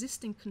 rather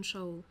resisting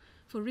control,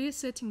 for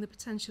reasserting the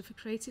potential for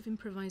creative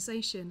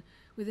improvisation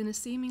within a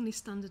seemingly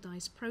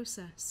standardized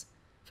process,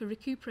 for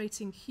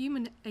recuperating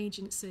human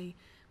agency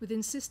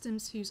within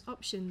systems whose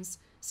options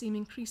seem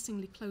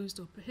increasingly closed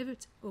or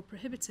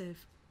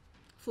prohibitive,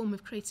 form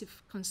of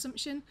creative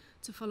consumption,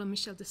 to follow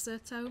Michel de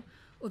Certeau,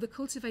 or the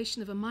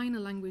cultivation of a minor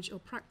language or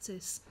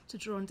practice, to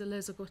draw on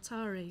Deleuze or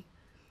Guattari,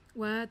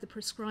 where the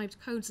prescribed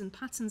codes and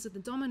patterns of the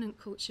dominant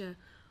culture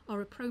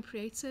are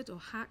appropriated or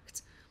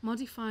hacked,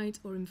 modified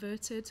or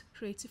inverted,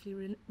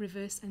 creatively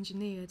reverse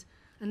engineered,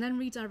 and then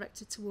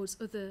redirected towards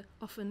other,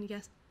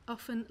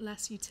 often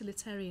less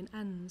utilitarian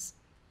ends.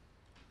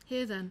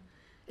 Here then,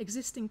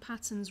 existing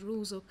patterns,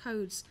 rules or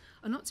codes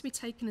are not to be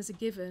taken as a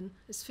given,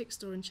 as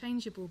fixed or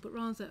unchangeable, but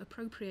rather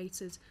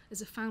appropriated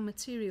as a found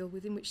material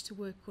within which to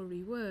work or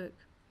rework.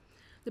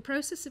 The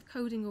process of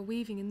coding or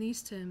weaving in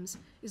these terms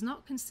is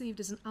not conceived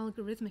as an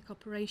algorithmic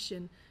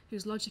operation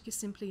whose logic is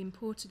simply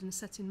imported and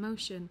set in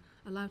motion,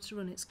 allowed to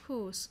run its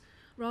course.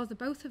 Rather,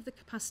 both have the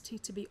capacity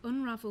to be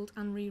unravelled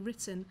and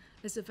rewritten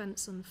as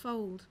events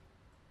unfold.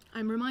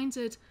 I'm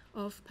reminded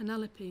of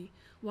Penelope,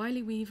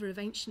 wily weaver of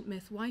ancient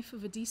myth, wife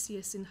of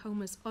Odysseus in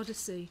Homer's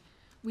Odyssey,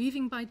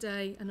 weaving by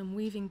day and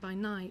unweaving by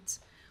night,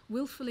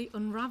 wilfully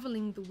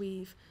unravelling the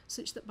weave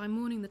such that by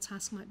morning the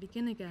task might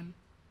begin again.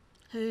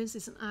 Hers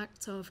is an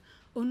act of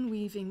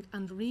unweaving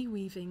and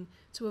reweaving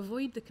to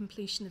avoid the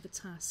completion of a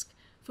task,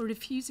 for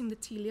refusing the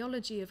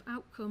teleology of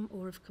outcome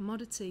or of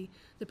commodity,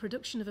 the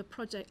production of a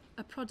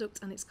product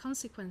and its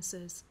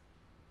consequences.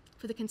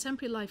 For the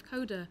contemporary life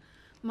coder,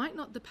 might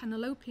not the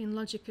Penelopean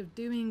logic of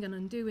doing and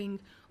undoing,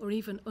 or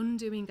even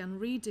undoing and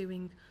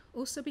redoing,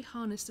 also be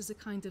harnessed as a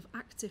kind of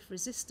active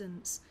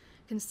resistance,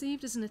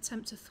 conceived as an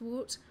attempt to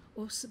thwart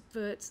or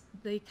subvert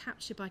the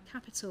capture by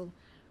capital,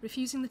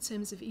 refusing the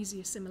terms of easy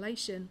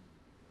assimilation?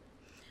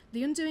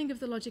 The undoing of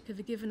the logic of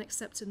a given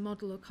accepted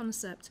model or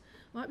concept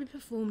might be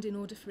performed in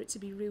order for it to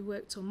be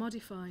reworked or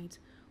modified,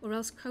 or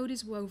else code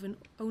is woven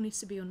only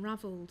to be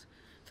unravelled,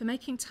 for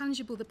making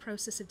tangible the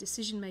process of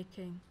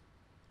decision-making.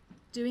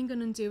 Doing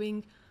and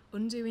undoing,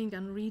 undoing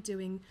and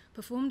redoing,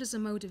 performed as a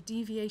mode of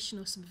deviation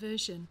or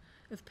subversion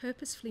of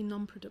purposefully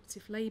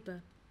non-productive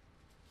labour.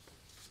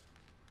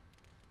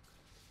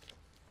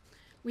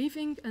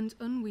 Weaving and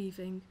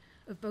unweaving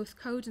of both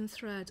code and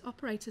thread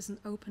operate as an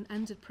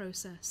open-ended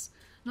process,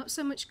 not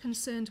so much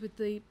concerned with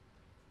the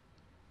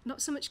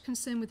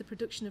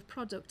production of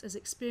product as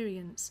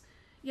experience,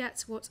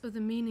 yet what other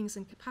meanings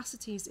and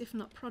capacities, if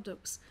not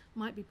products,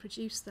 might be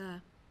produced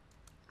there.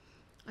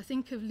 I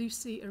think of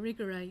Lucy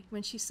Irigaray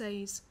when she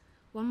says,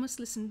 "One must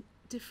listen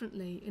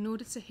differently in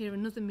order to hear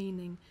another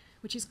meaning,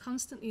 which is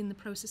constantly in the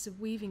process of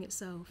weaving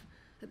itself,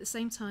 at the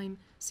same time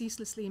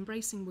ceaselessly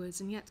embracing words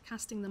and yet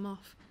casting them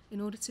off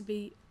in order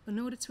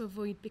to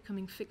avoid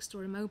becoming fixed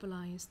or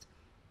immobilized.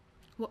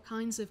 What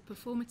kinds of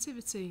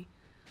performativity,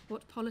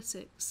 what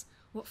politics,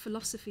 what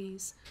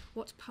philosophies,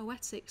 what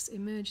poetics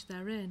emerge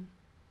therein?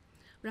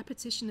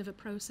 Repetition of a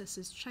process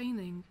as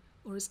training,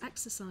 or as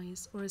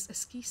exercise, or as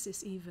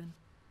ascesis even.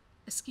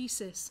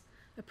 Ascesis,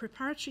 a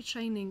preparatory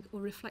training or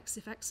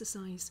reflexive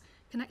exercise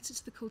connected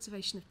to the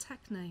cultivation of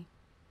techne.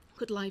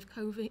 Could live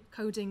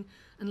coding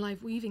and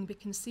live weaving be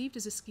conceived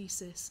as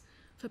ascesis,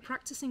 for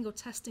practicing or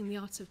testing the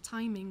art of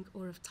timing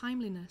or of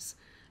timeliness,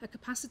 a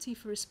capacity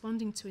for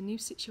responding to a new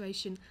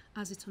situation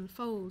as it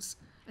unfolds,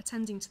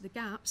 attending to the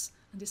gaps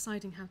and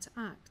deciding how to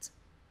act?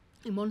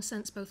 In one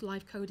sense, both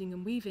live coding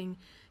and weaving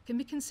can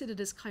be considered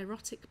as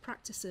kairotic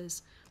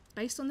practices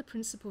based on the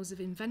principles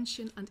of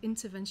invention and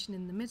intervention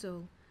in the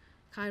middle.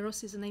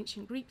 Kairos is an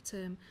ancient Greek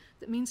term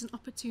that means an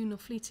opportune or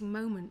fleeting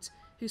moment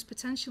whose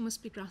potential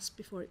must be grasped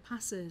before it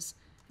passes.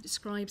 It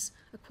describes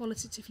a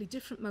qualitatively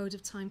different mode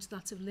of time to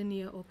that of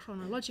linear or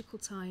chronological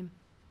time.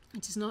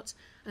 It is not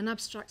an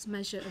abstract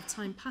measure of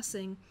time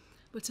passing,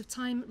 but of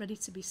time ready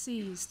to be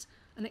seized,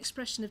 an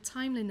expression of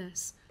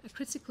timeliness, a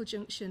critical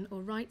junction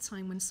or right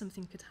time when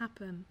something could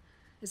happen.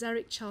 As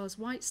Eric Charles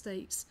White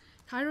states,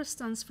 Kairos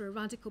stands for a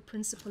radical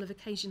principle of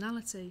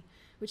occasionality,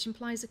 which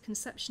implies a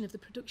conception of the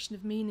production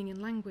of meaning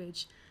in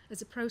language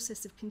as a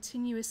process of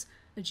continuous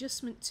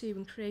adjustment to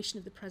and creation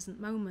of the present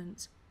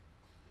moment.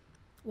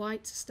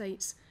 White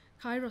states,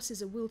 Kairos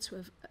is a will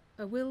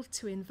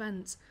to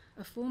invent,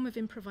 a form of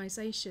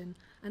improvisation,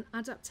 an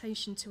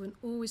adaptation to an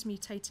always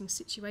mutating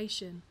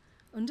situation.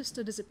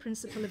 Understood as a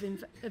principle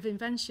of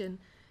invention,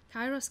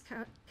 Kairos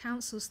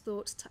counsels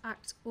thought to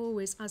act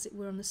always as it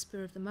were on the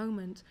spur of the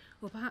moment,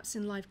 or perhaps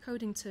in live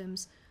coding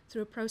terms,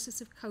 through a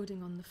process of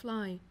coding on the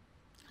fly.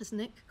 As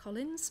Nick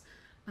Collins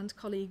and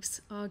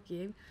colleagues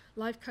argue,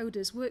 live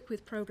coders work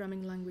with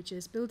programming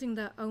languages, building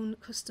their own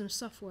custom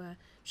software,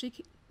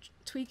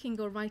 tweaking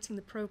or writing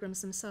the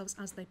programs themselves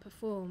as they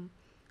perform.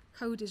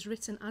 code is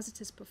written as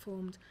it is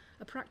performed,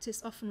 a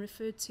practice often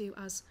referred to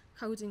as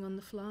coding on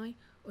the fly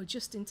or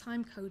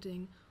just-in-time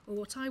coding, or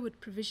what I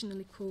would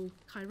provisionally call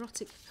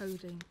kairotic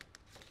coding.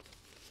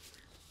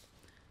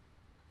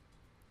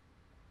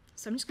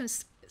 So I'm just going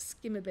to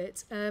skim a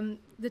bit.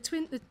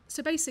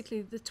 So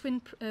basically, the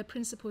twin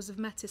principles of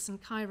metis and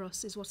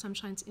kairos is what I'm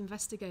trying to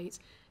investigate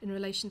in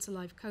relation to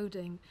live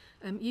coding,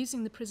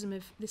 using the prism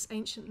of this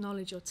ancient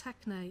knowledge, or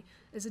techne,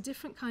 as a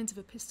different kind of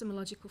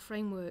epistemological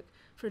framework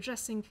for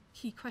addressing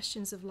key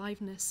questions of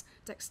liveness,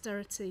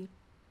 dexterity,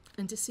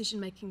 and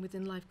decision-making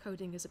within live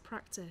coding as a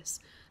practice.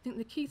 I think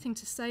the key thing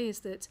to say is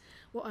that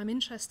what I'm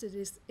interested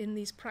in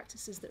these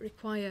practices that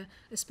require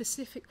a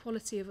specific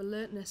quality of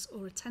alertness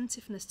or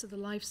attentiveness to the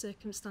live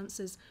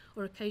circumstances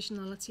or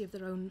occasionality of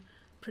their own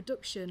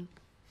production.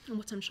 And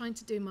what I'm trying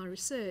to do in my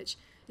research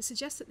is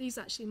suggest that these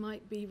actually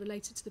might be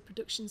related to the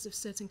productions of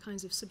certain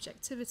kinds of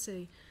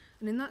subjectivity.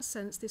 And in that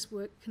sense, this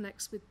work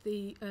connects with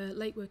the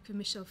late work of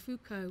Michel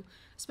Foucault,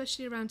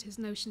 especially around his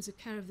notions of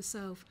care of the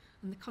self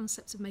and the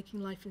concept of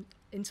making life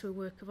into a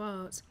work of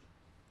art.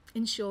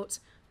 In short,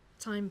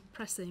 time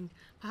pressing,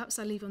 perhaps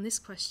I leave on this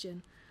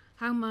question: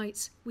 how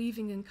might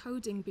weaving and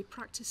coding be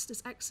practiced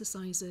as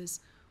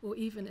exercises, or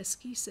even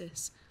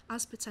ascesis,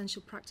 as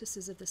potential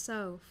practices of the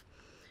self?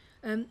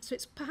 So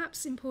it's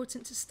perhaps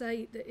important to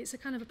state that it's a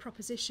kind of a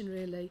proposition,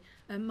 really.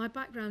 My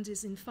background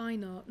is in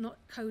fine art, not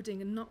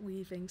coding and not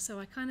weaving, so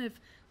I kind of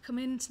come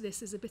into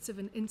this as a bit of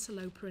an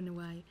interloper in a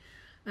way.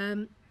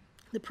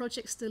 The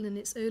project's still in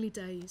its early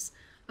days,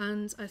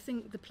 and I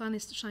think the plan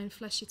is to try and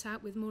flesh it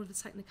out with more of the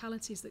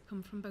technicalities that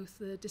come from both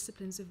the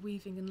disciplines of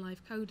weaving and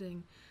live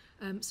coding.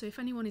 So if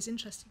anyone is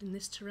interested in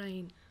this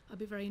terrain, I'd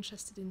be very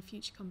interested in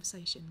future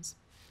conversations.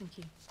 Thank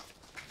you.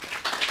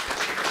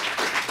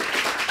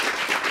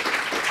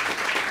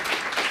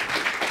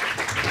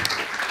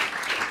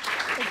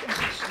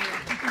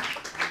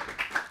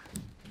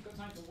 We've got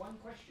time for one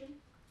question.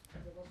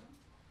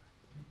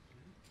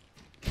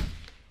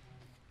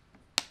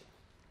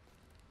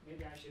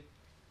 Maybe I should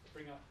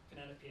bring up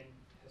Penelope and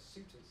her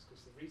suitors,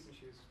 because the reason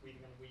she was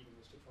weaving and weaving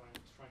was to try and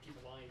keep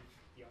alive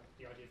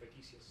the idea of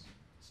Odysseus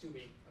still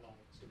being alive,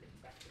 still getting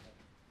back to her.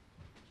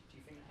 Do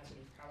you think that has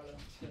any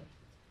parallel to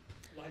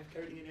live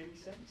coding in any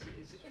sense?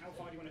 How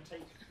far do you want to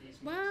take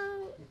these?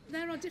 Well,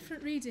 there are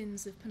different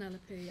readings of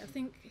Penelope. I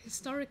think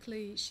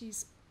historically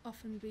she's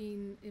often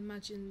been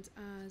imagined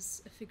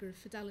as a figure of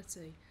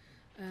fidelity,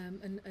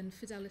 and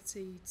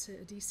fidelity to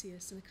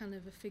Odysseus, and a kind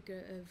of a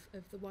figure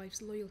of the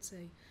wife's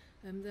loyalty.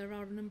 There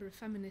are a number of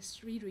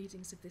feminist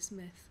rereadings of this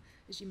myth,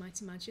 as you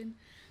might imagine,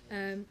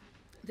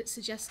 that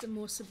suggest a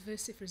more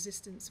subversive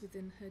resistance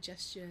within her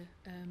gesture.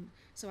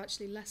 So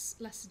actually less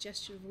a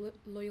gesture of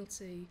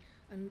loyalty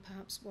and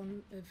perhaps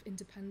one of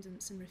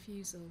independence and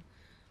refusal.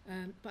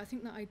 But I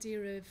think that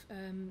idea of,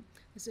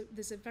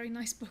 there's a very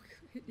nice book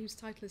whose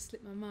title has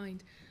slipped my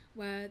mind,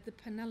 where the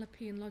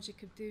Penelopean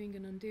logic of doing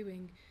and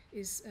undoing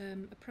is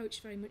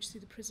approached very much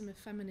through the prism of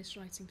feminist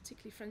writing,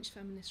 particularly French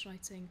feminist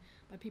writing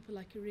by people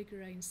like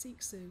Irigaray and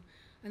Cixous.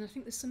 And I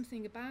think there's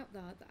something about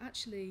that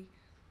actually,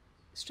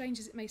 strange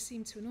as it may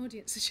seem to an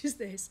audience such as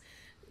this,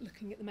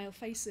 looking at the male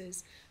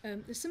faces,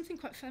 there's something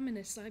quite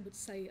feminist, I would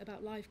say,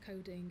 about live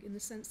coding, in the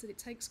sense that it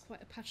takes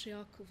quite a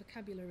patriarchal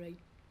vocabulary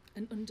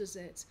and undoes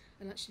it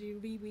and actually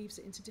reweaves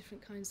it into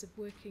different kinds of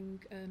working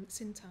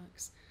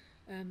syntax.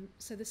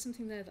 So there's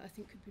something there that I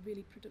think could be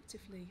really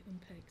productively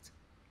unpicked.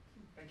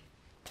 Thank you.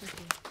 Thank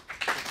you.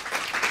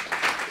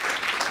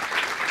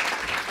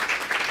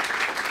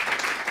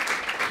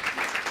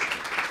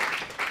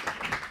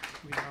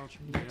 Without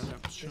the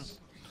adaptation.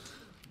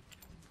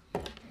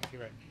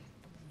 You're right.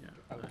 Yeah,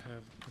 I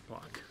have a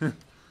plug.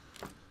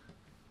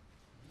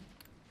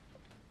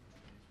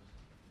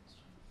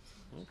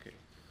 Okay.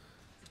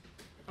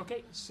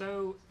 Okay,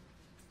 so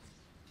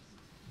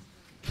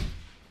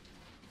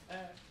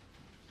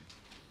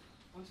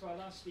on to our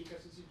last speaker.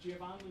 This is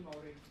Giovanni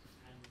Mori,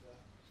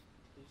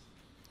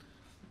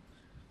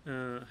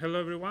 and Hello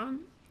everyone.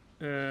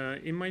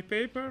 In my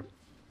paper,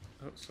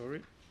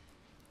 sorry,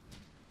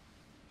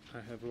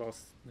 I have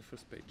lost the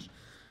first page.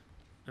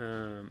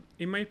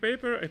 In my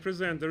paper, I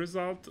present the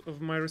result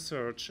of my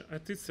research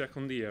at its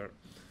second year.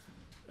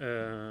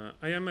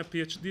 I am a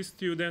PhD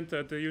student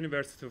at the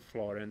University of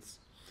Florence.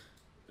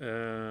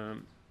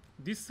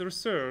 This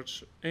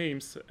research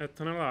aims at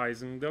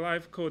analyzing the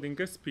live coding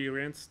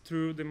experience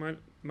through the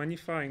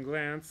magnifying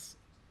lens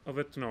of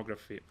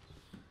ethnography.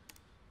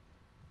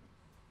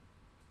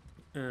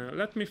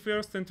 Let me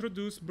first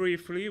introduce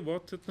briefly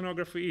what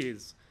ethnography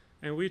is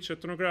and which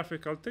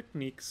ethnographical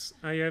techniques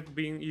I have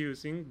been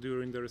using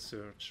during the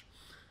research.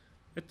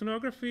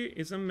 Ethnography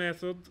is a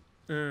method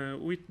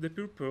with the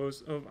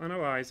purpose of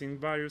analyzing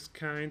various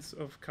kinds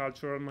of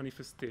cultural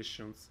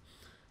manifestations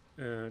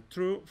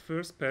through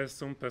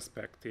first-person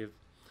perspective.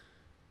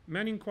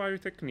 Many inquiry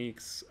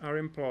techniques are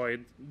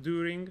employed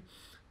during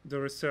the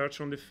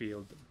research on the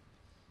field.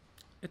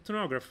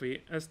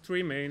 Ethnography has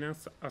three main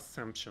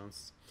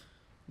assumptions.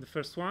 The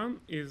first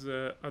one is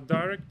a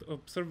direct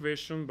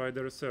observation by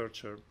the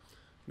researcher.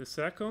 The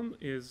second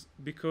is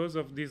because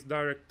of this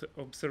direct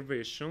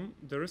observation,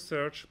 the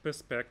research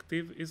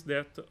perspective is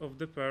that of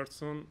the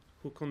person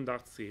who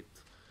conducts it.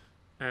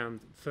 And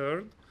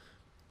third,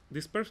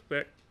 this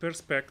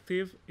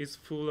perspective is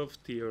full of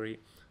theory,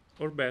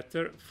 or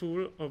better,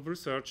 full of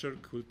researcher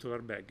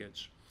cultural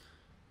baggage.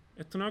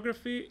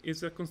 Ethnography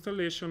is a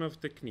constellation of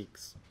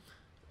techniques.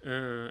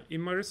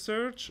 In my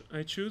research,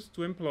 I choose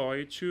to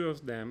employ two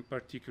of them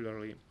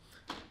particularly: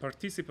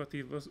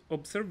 participative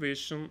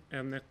observation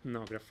and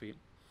ethnography.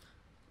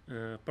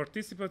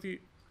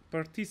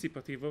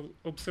 Participative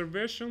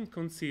observation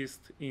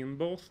consists in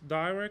both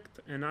direct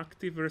and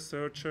active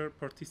researcher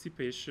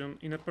participation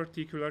in a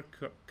particular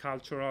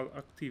cultural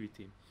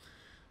activity.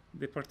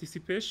 The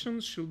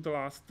participation should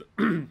last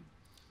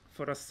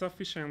for a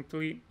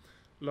sufficiently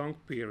long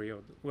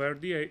period, where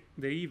the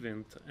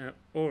event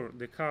or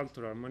the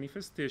cultural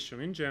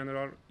manifestation in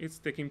general is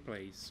taking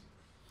place.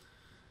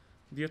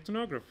 The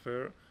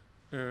ethnographer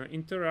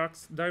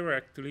interacts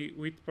directly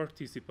with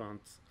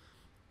participants,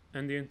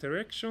 and the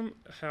interaction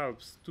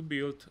helps to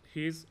build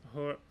his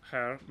or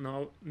her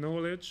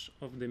knowledge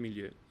of the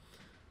milieu.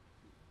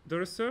 The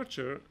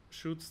researcher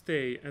should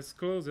stay as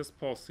close as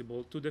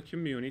possible to the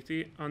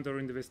community under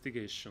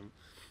investigation,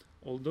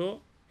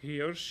 although he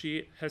or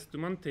she has to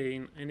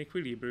maintain an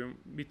equilibrium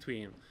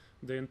between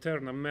the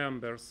internal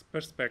member's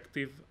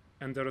perspective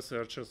and the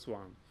researcher's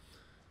one.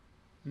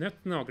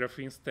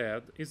 Ethnography,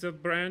 instead, is a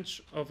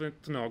branch of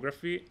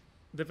ethnography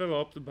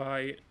developed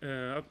by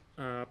a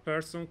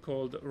person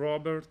called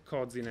Robert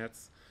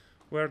Kozinets,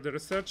 where the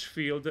research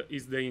field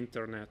is the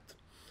internet.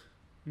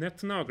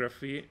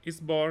 Ethnography is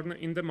born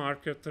in the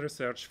market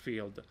research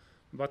field,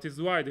 but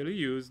is widely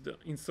used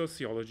in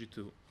sociology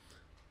too.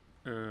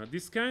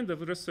 This kind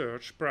of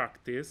research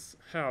practice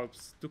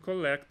helps to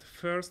collect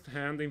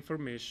first-hand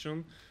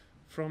information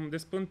from the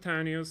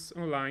spontaneous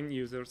online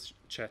users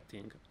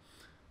chatting.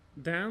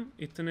 Then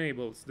it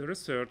enables the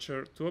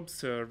researcher to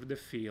observe the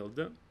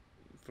field,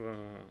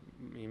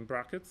 in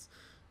brackets,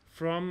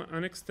 from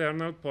an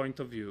external point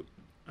of view,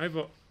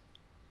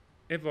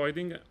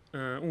 avoiding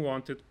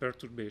unwanted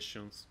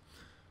perturbations.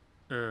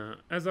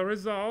 As a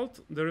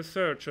result, the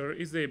researcher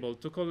is able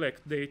to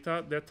collect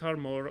data that are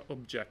more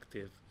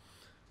objective.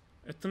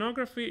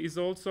 Ethnography is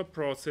also a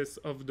process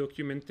of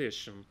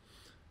documentation.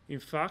 In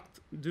fact,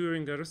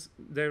 during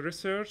their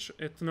research,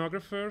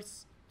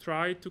 ethnographers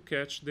try to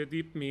catch the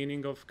deep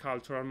meaning of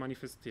cultural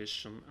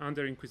manifestation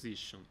under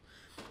Inquisition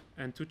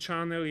and to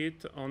channel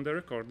it on the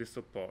recorded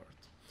support.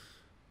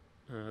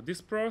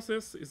 This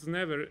process is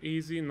never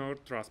easy nor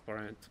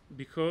transparent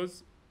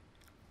because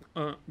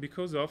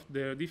of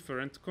the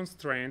different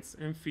constraints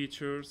and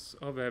features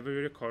of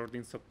every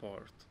recording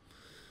support.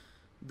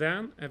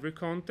 Then, every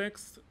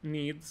context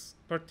needs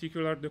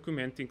particular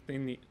documenting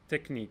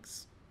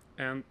techniques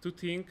and to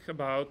think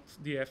about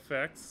the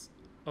effects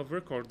of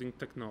recording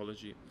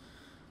technology.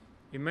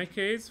 In my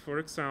case, for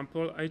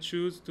example, I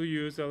choose to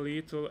use a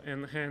little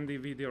and handy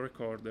video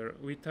recorder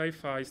with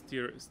hi-fi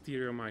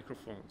stereo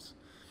microphones.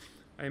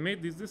 I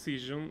made this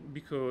decision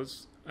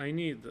because I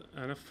need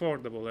an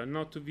affordable and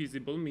not too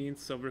visible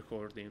means of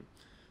recording.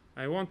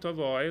 I want to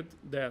avoid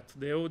that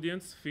the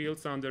audience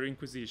feels under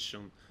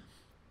Inquisition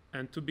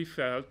and to be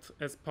felt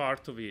as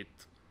part of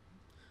it.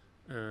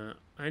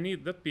 I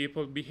need that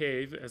people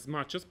behave as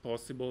much as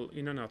possible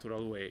in a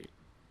natural way.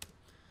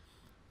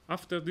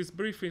 After this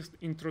brief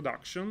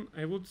introduction,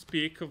 I would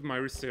speak of my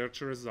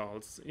research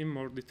results in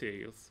more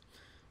details.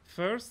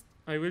 First,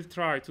 I will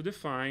try to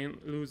define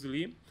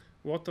loosely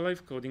what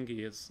live coding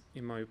is,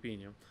 in my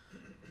opinion.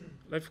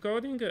 Live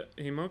coding,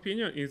 in my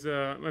opinion, is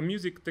a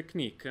music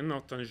technique and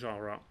not a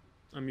genre,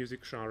 a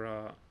music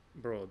genre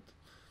broad.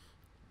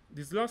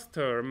 This last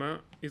term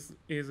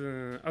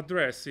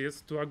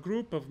addresses to a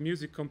group of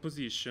music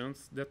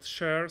compositions that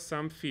share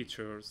some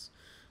features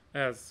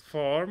as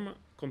form,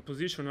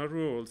 compositional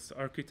rules,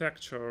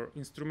 architecture,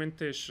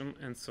 instrumentation,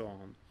 and so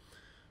on.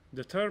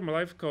 The term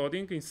live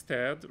coding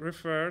instead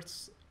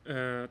refers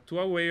to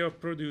a way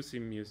of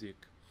producing music.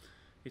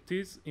 It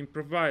is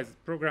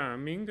improvised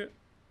programming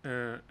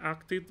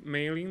acted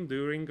mainly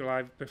during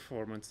live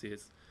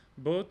performances,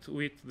 both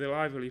with the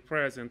lively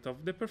presence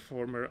of the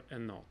performer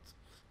and not.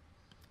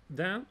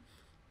 Then,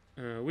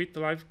 with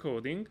live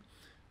coding,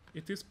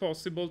 it is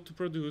possible to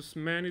produce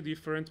many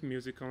different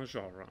musical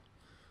genres.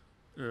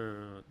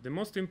 The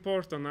most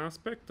important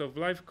aspect of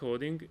live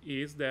coding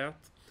is that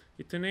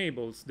it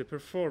enables the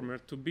performer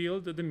to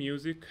build the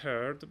music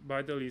heard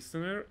by the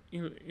listener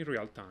in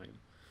real time.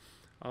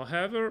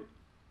 However,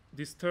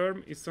 this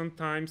term is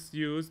sometimes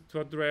used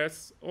to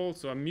address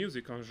also a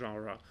musical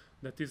genre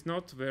that is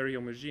not very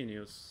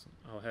homogeneous,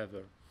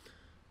 however.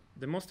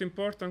 The most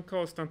important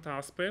constant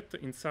aspect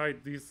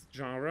inside this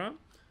genre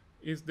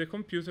is the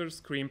computer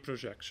screen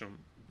projection.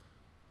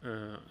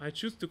 I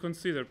choose to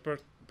consider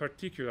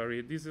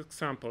particularly this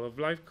example of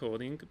live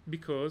coding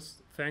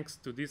because, thanks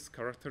to these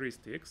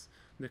characteristics,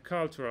 the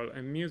cultural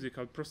and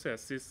musical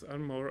processes are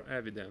more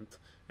evident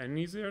and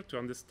easier to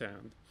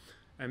understand,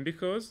 and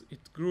because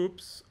it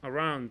groups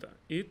around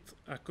it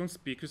a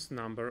conspicuous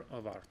number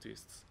of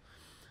artists.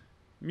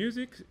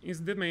 Music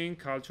is the main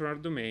cultural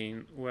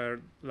domain where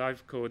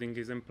live coding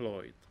is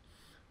employed,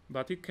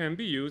 but it can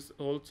be used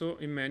also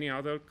in many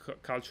other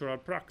cultural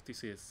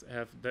practices,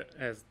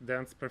 as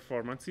dance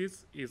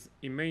performances, is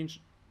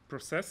image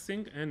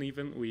processing, and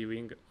even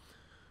weaving.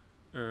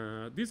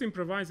 This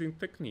improvising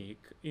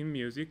technique in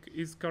music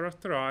is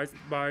characterized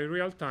by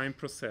real-time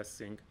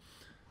processing,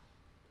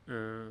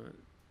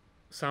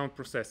 sound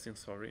processing,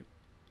 sorry.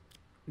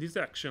 This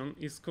action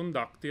is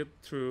conducted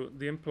through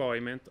the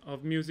employment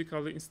of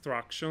musical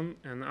instruction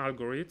and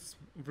algorithms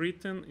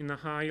written in a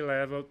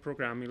high-level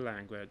programming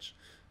language,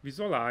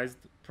 visualized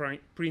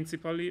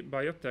principally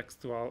by a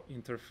textual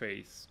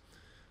interface.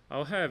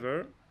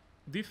 However,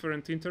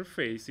 different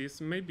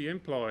interfaces may be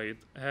employed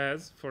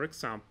as, for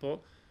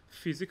example,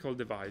 physical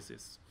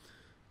devices.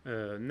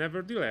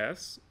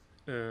 Nevertheless,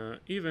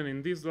 even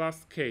in these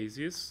last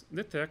cases,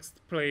 the text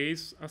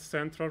plays a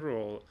central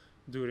role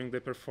during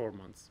the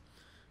performance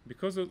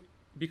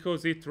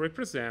because it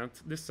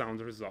represents the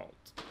sound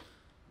result.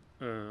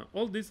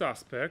 All these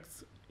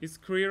aspects is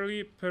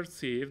clearly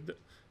perceived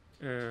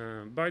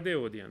by the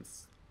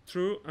audience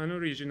through an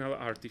original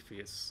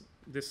artifice,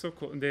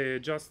 the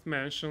just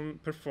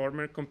mentioned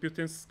performer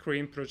computing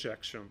screen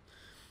projection,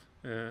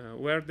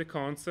 where the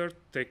concert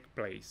takes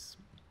place.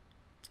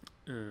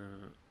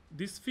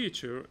 This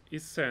feature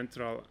is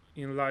central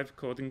in live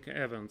coding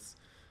events,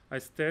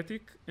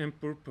 aesthetic and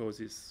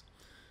purposes.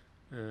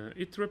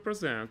 It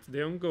represents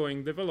the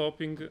ongoing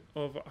developing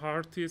of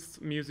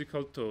artists'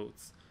 musical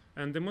thoughts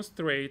and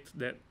demonstrate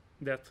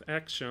that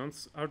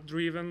actions are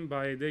driven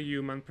by the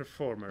human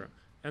performer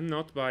and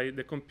not by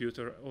the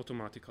computer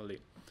automatically.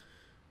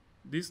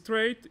 This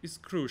trait is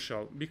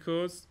crucial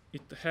because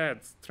it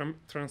adds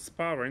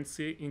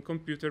transparency in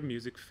computer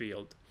music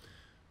field.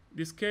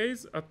 This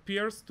case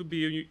appears to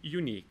be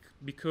unique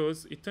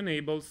because it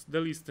enables the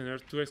listener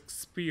to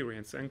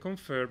experience and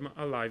confirm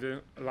a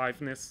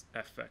liveness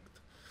effect.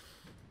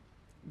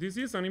 This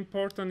is an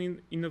important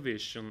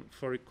innovation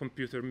for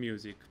computer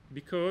music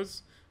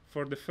because,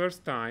 for the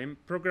first time,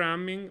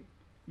 programming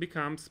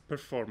becomes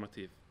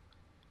performative.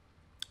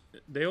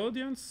 The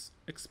audience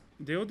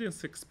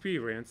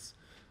experience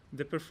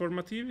the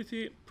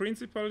performativity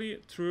principally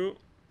through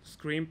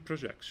screen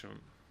projection.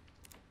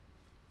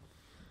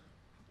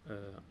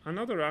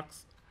 Another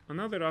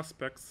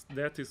aspect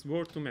that is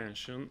worth to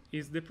mention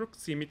is the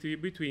proximity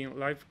between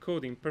live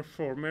coding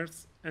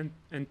performers and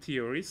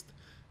theorists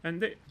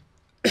and the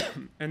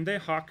and the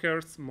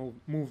hackers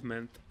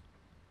movement.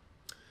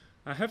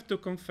 I have to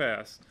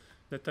confess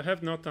that I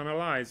have not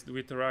analyzed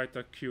with the right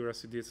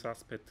accuracy this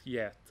aspect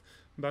yet,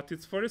 but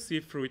it's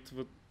foresee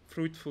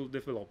fruitful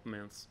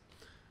developments.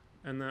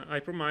 And I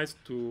promise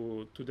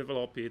to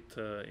develop it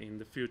in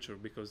the future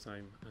because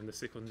I'm in the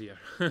second year.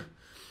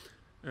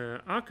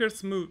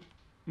 Hackers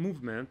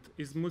movement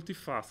is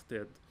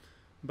multifaceted,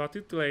 but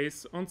it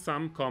lays on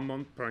some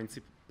common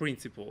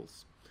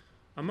principles.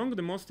 Among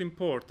the most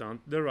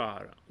important, there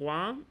are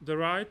 1. The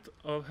right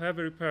of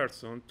every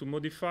person to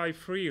modify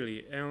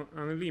freely and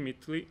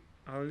unlimitedly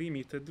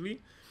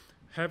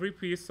every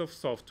piece of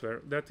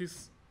software that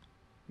is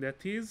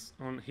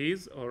on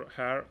his or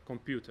her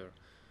computer.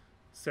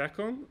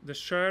 2. The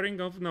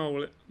sharing of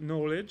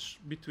knowledge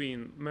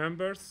between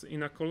members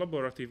in a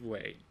collaborative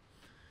way.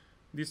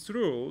 These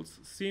rules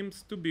seem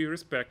to be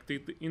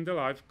respected in the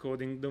live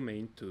coding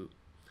domain too.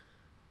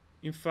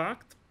 In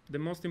fact, the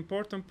most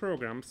important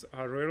programs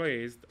are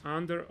released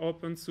under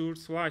open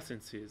source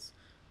licenses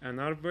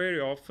and are very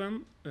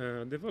often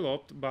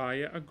developed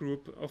by a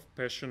group of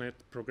passionate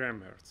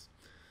programmers.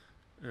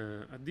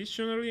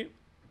 Additionally,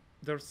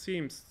 there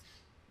seems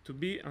to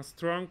be a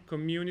strong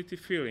community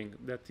feeling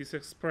that is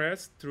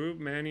expressed through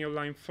many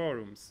online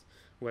forums,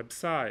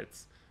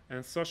 websites,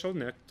 and social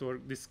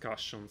network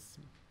discussions.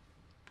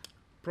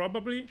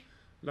 Probably,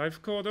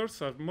 live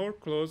coders are more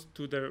close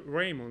to the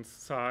Raymond's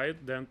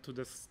side than to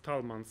the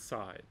Stallman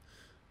side,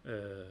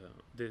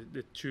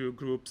 the two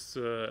groups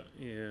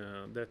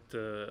that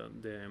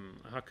the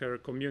hacker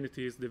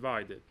community is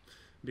divided,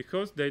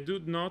 because they do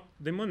not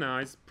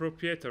demonize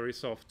proprietary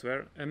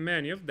software, and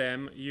many of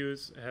them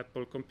use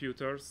Apple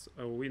computers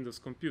or Windows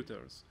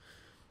computers.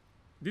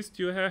 These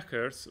two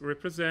hackers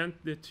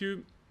represent the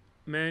two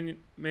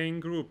main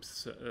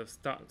groups,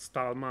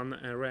 Stallman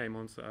and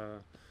Raymond's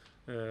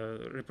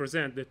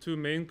represent the two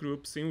main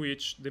groups in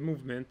which the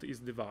movement is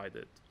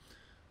divided.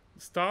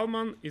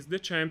 Stallman is the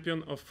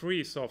champion of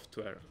free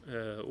software,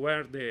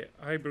 where the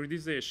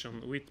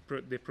hybridization with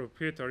the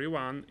proprietary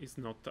one is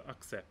not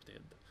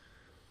accepted.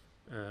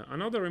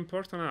 Another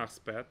important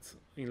aspect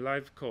in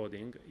live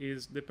coding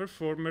is the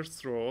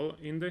performer's role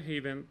in the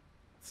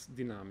event's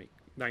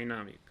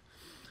dynamic.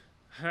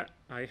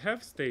 I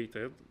have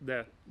stated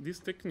that this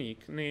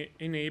technique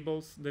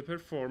enables the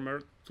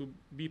performer to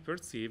be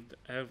perceived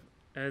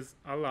as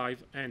a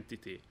live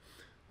entity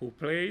who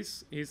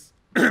plays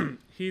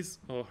his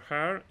or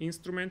her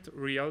instrument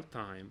real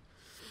time.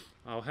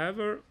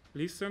 However,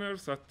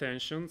 listeners'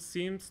 attention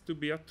seems to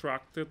be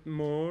attracted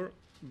more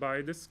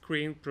by the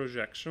screen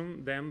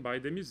projection than by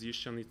the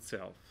musician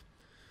itself.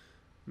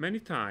 Many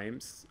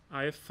times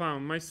I have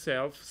found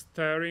myself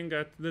staring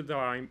at the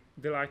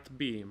light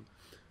beam,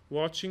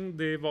 watching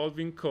the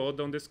evolving code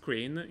on the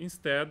screen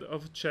instead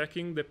of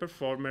checking the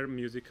performer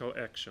musical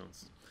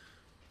actions.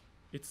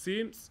 It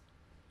seems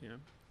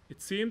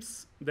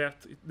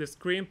that the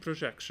screen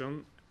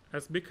projection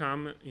has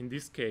become, in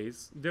this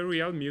case, the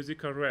real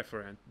musical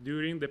referent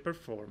during the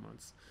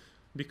performance,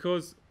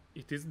 because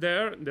it is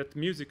there that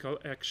musical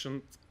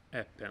actions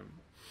happen.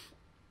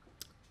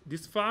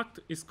 This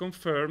fact is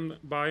confirmed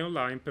by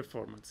online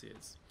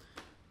performances.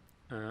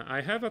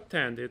 I have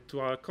attended to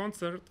a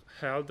concert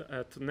held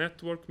at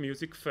Network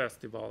Music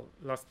Festival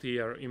last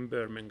year in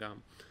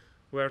Birmingham,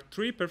 where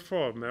 3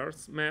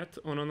 performers met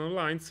on an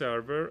online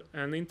server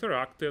and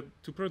interacted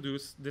to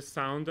produce the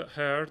sound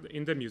heard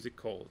in the music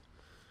hall.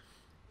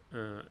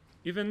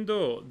 Even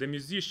though the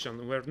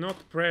musicians were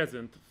not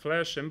present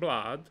flesh and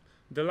blood,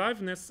 the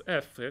liveness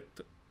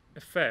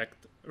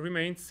effect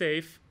remained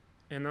safe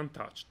and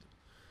untouched.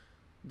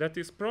 That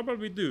is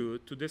probably due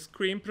to the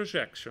screen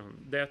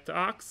projection that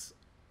acts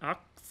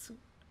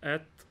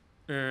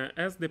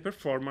as the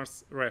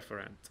performer's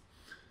referent.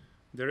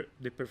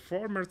 The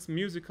performer's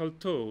musical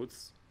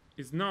thoughts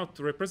is not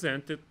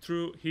represented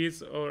through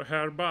his or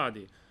her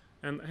body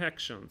and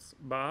actions,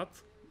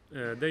 but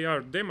they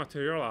are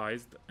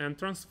dematerialized and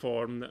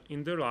transformed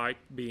in the light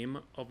beam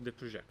of the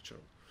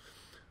projector.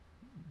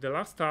 The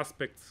last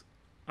aspect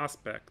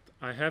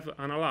I have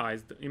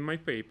analyzed in my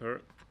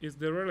paper is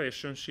the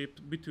relationship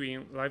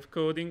between live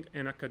coding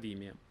and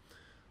academia.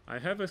 I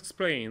have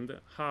explained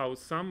how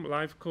some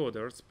live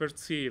coders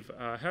perceive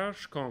a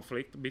harsh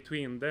conflict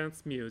between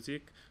dance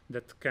music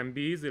that can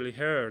be easily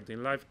heard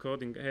in live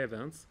coding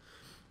events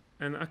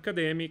and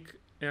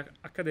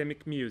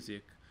academic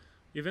music,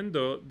 even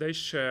though they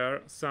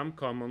share some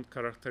common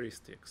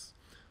characteristics.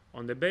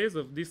 On the basis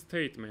of this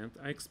statement,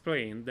 I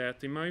explained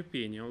that, in my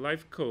opinion,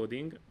 live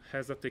coding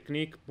has a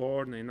technique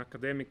born in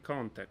academic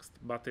context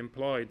but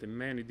employed in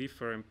many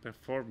different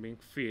performing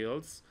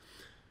fields,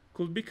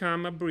 could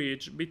become a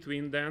bridge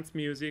between dance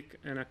music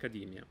and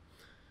academia.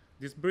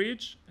 This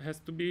bridge has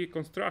to be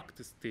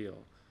constructed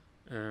still,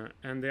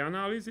 and the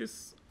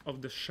analysis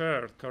of the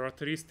shared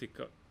characteristic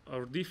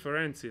or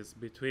differences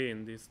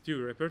between these two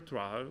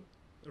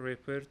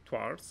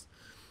repertoires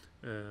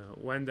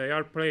when they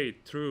are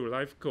played through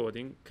live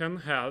coding can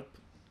help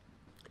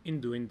in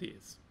doing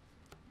this.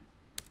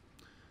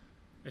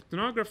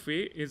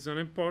 Ethnography is an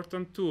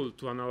important tool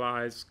to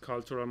analyze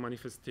cultural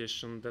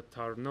manifestations that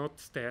are not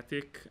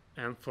static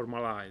and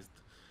formalized.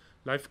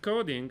 Live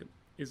coding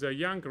is a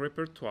young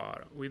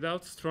repertoire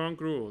without strong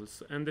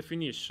rules and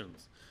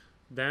definitions.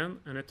 Then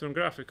an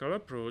ethnographical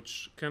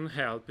approach can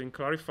help in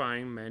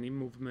clarifying many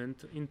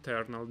movement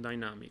internal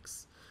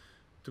dynamics.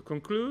 To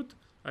conclude,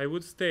 I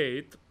would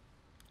state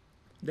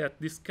that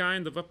this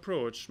kind of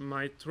approach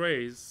might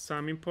raise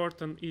some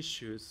important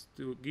issues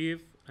to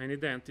give an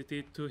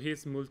identity to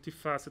his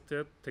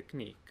multifaceted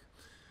technique.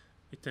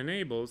 It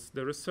enables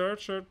the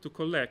researcher to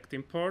collect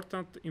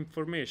important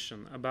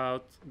information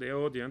about the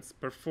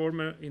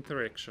audience-performer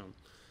interaction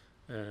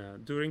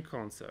during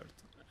concert,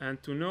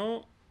 and to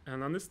know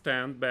and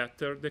understand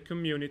better the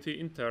community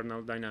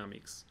internal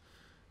dynamics.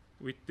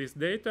 With this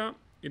data,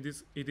 it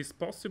is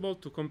possible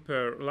to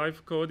compare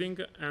live coding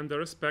and the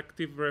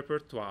respective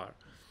repertoire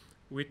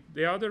with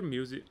other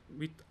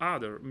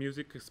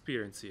music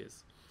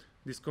experiences.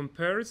 This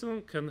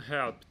comparison can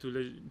help to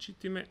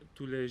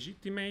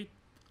legitimate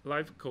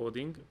live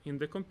coding in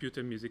the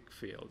computer music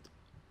field.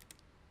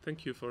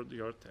 Thank you for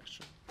your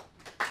attention.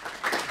 Do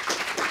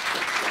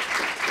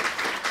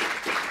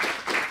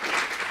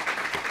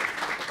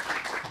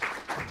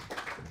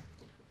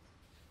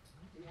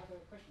you have a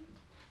question?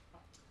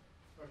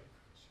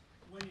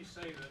 When you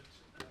say that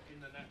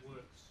in the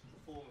network's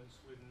performance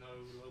with no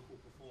local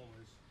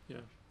performers,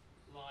 Yeah.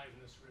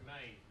 liveness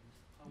remained,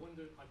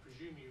 I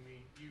presume you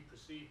mean you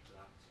perceived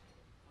that.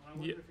 And I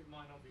wonder if it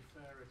might not be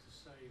fairer to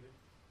say that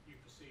you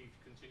perceived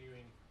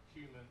continuing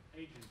human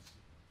agency.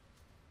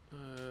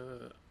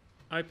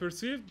 I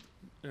perceived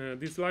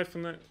this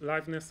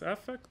liveness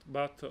effect,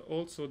 but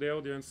also the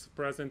audience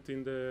present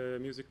in the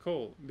music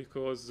hall,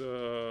 because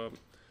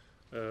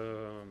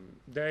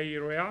they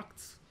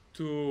react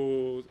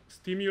to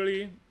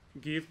stimuli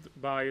given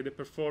by the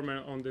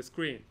performer on the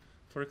screen.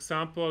 For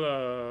example,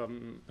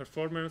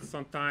 performers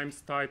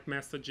sometimes type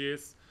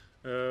messages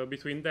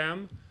between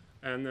them,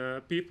 and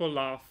people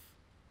laugh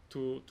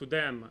to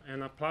them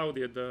and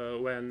applauded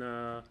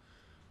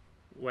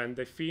when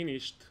they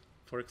finished,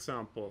 for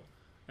example,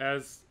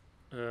 as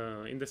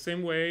in the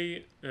same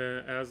way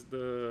as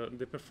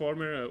the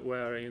performer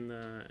were in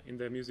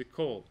the music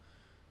hall.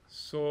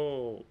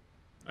 So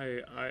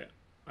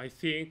I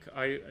think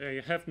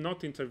I have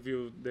not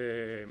interviewed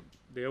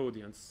the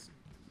audience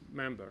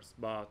members,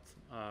 but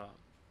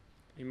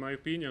in my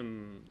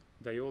opinion,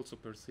 they also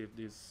perceive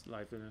this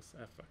liveness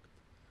effect.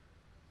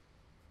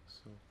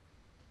 So.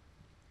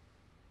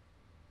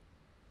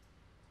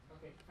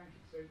 Okay, thank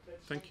you. So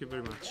Thank you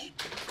very much.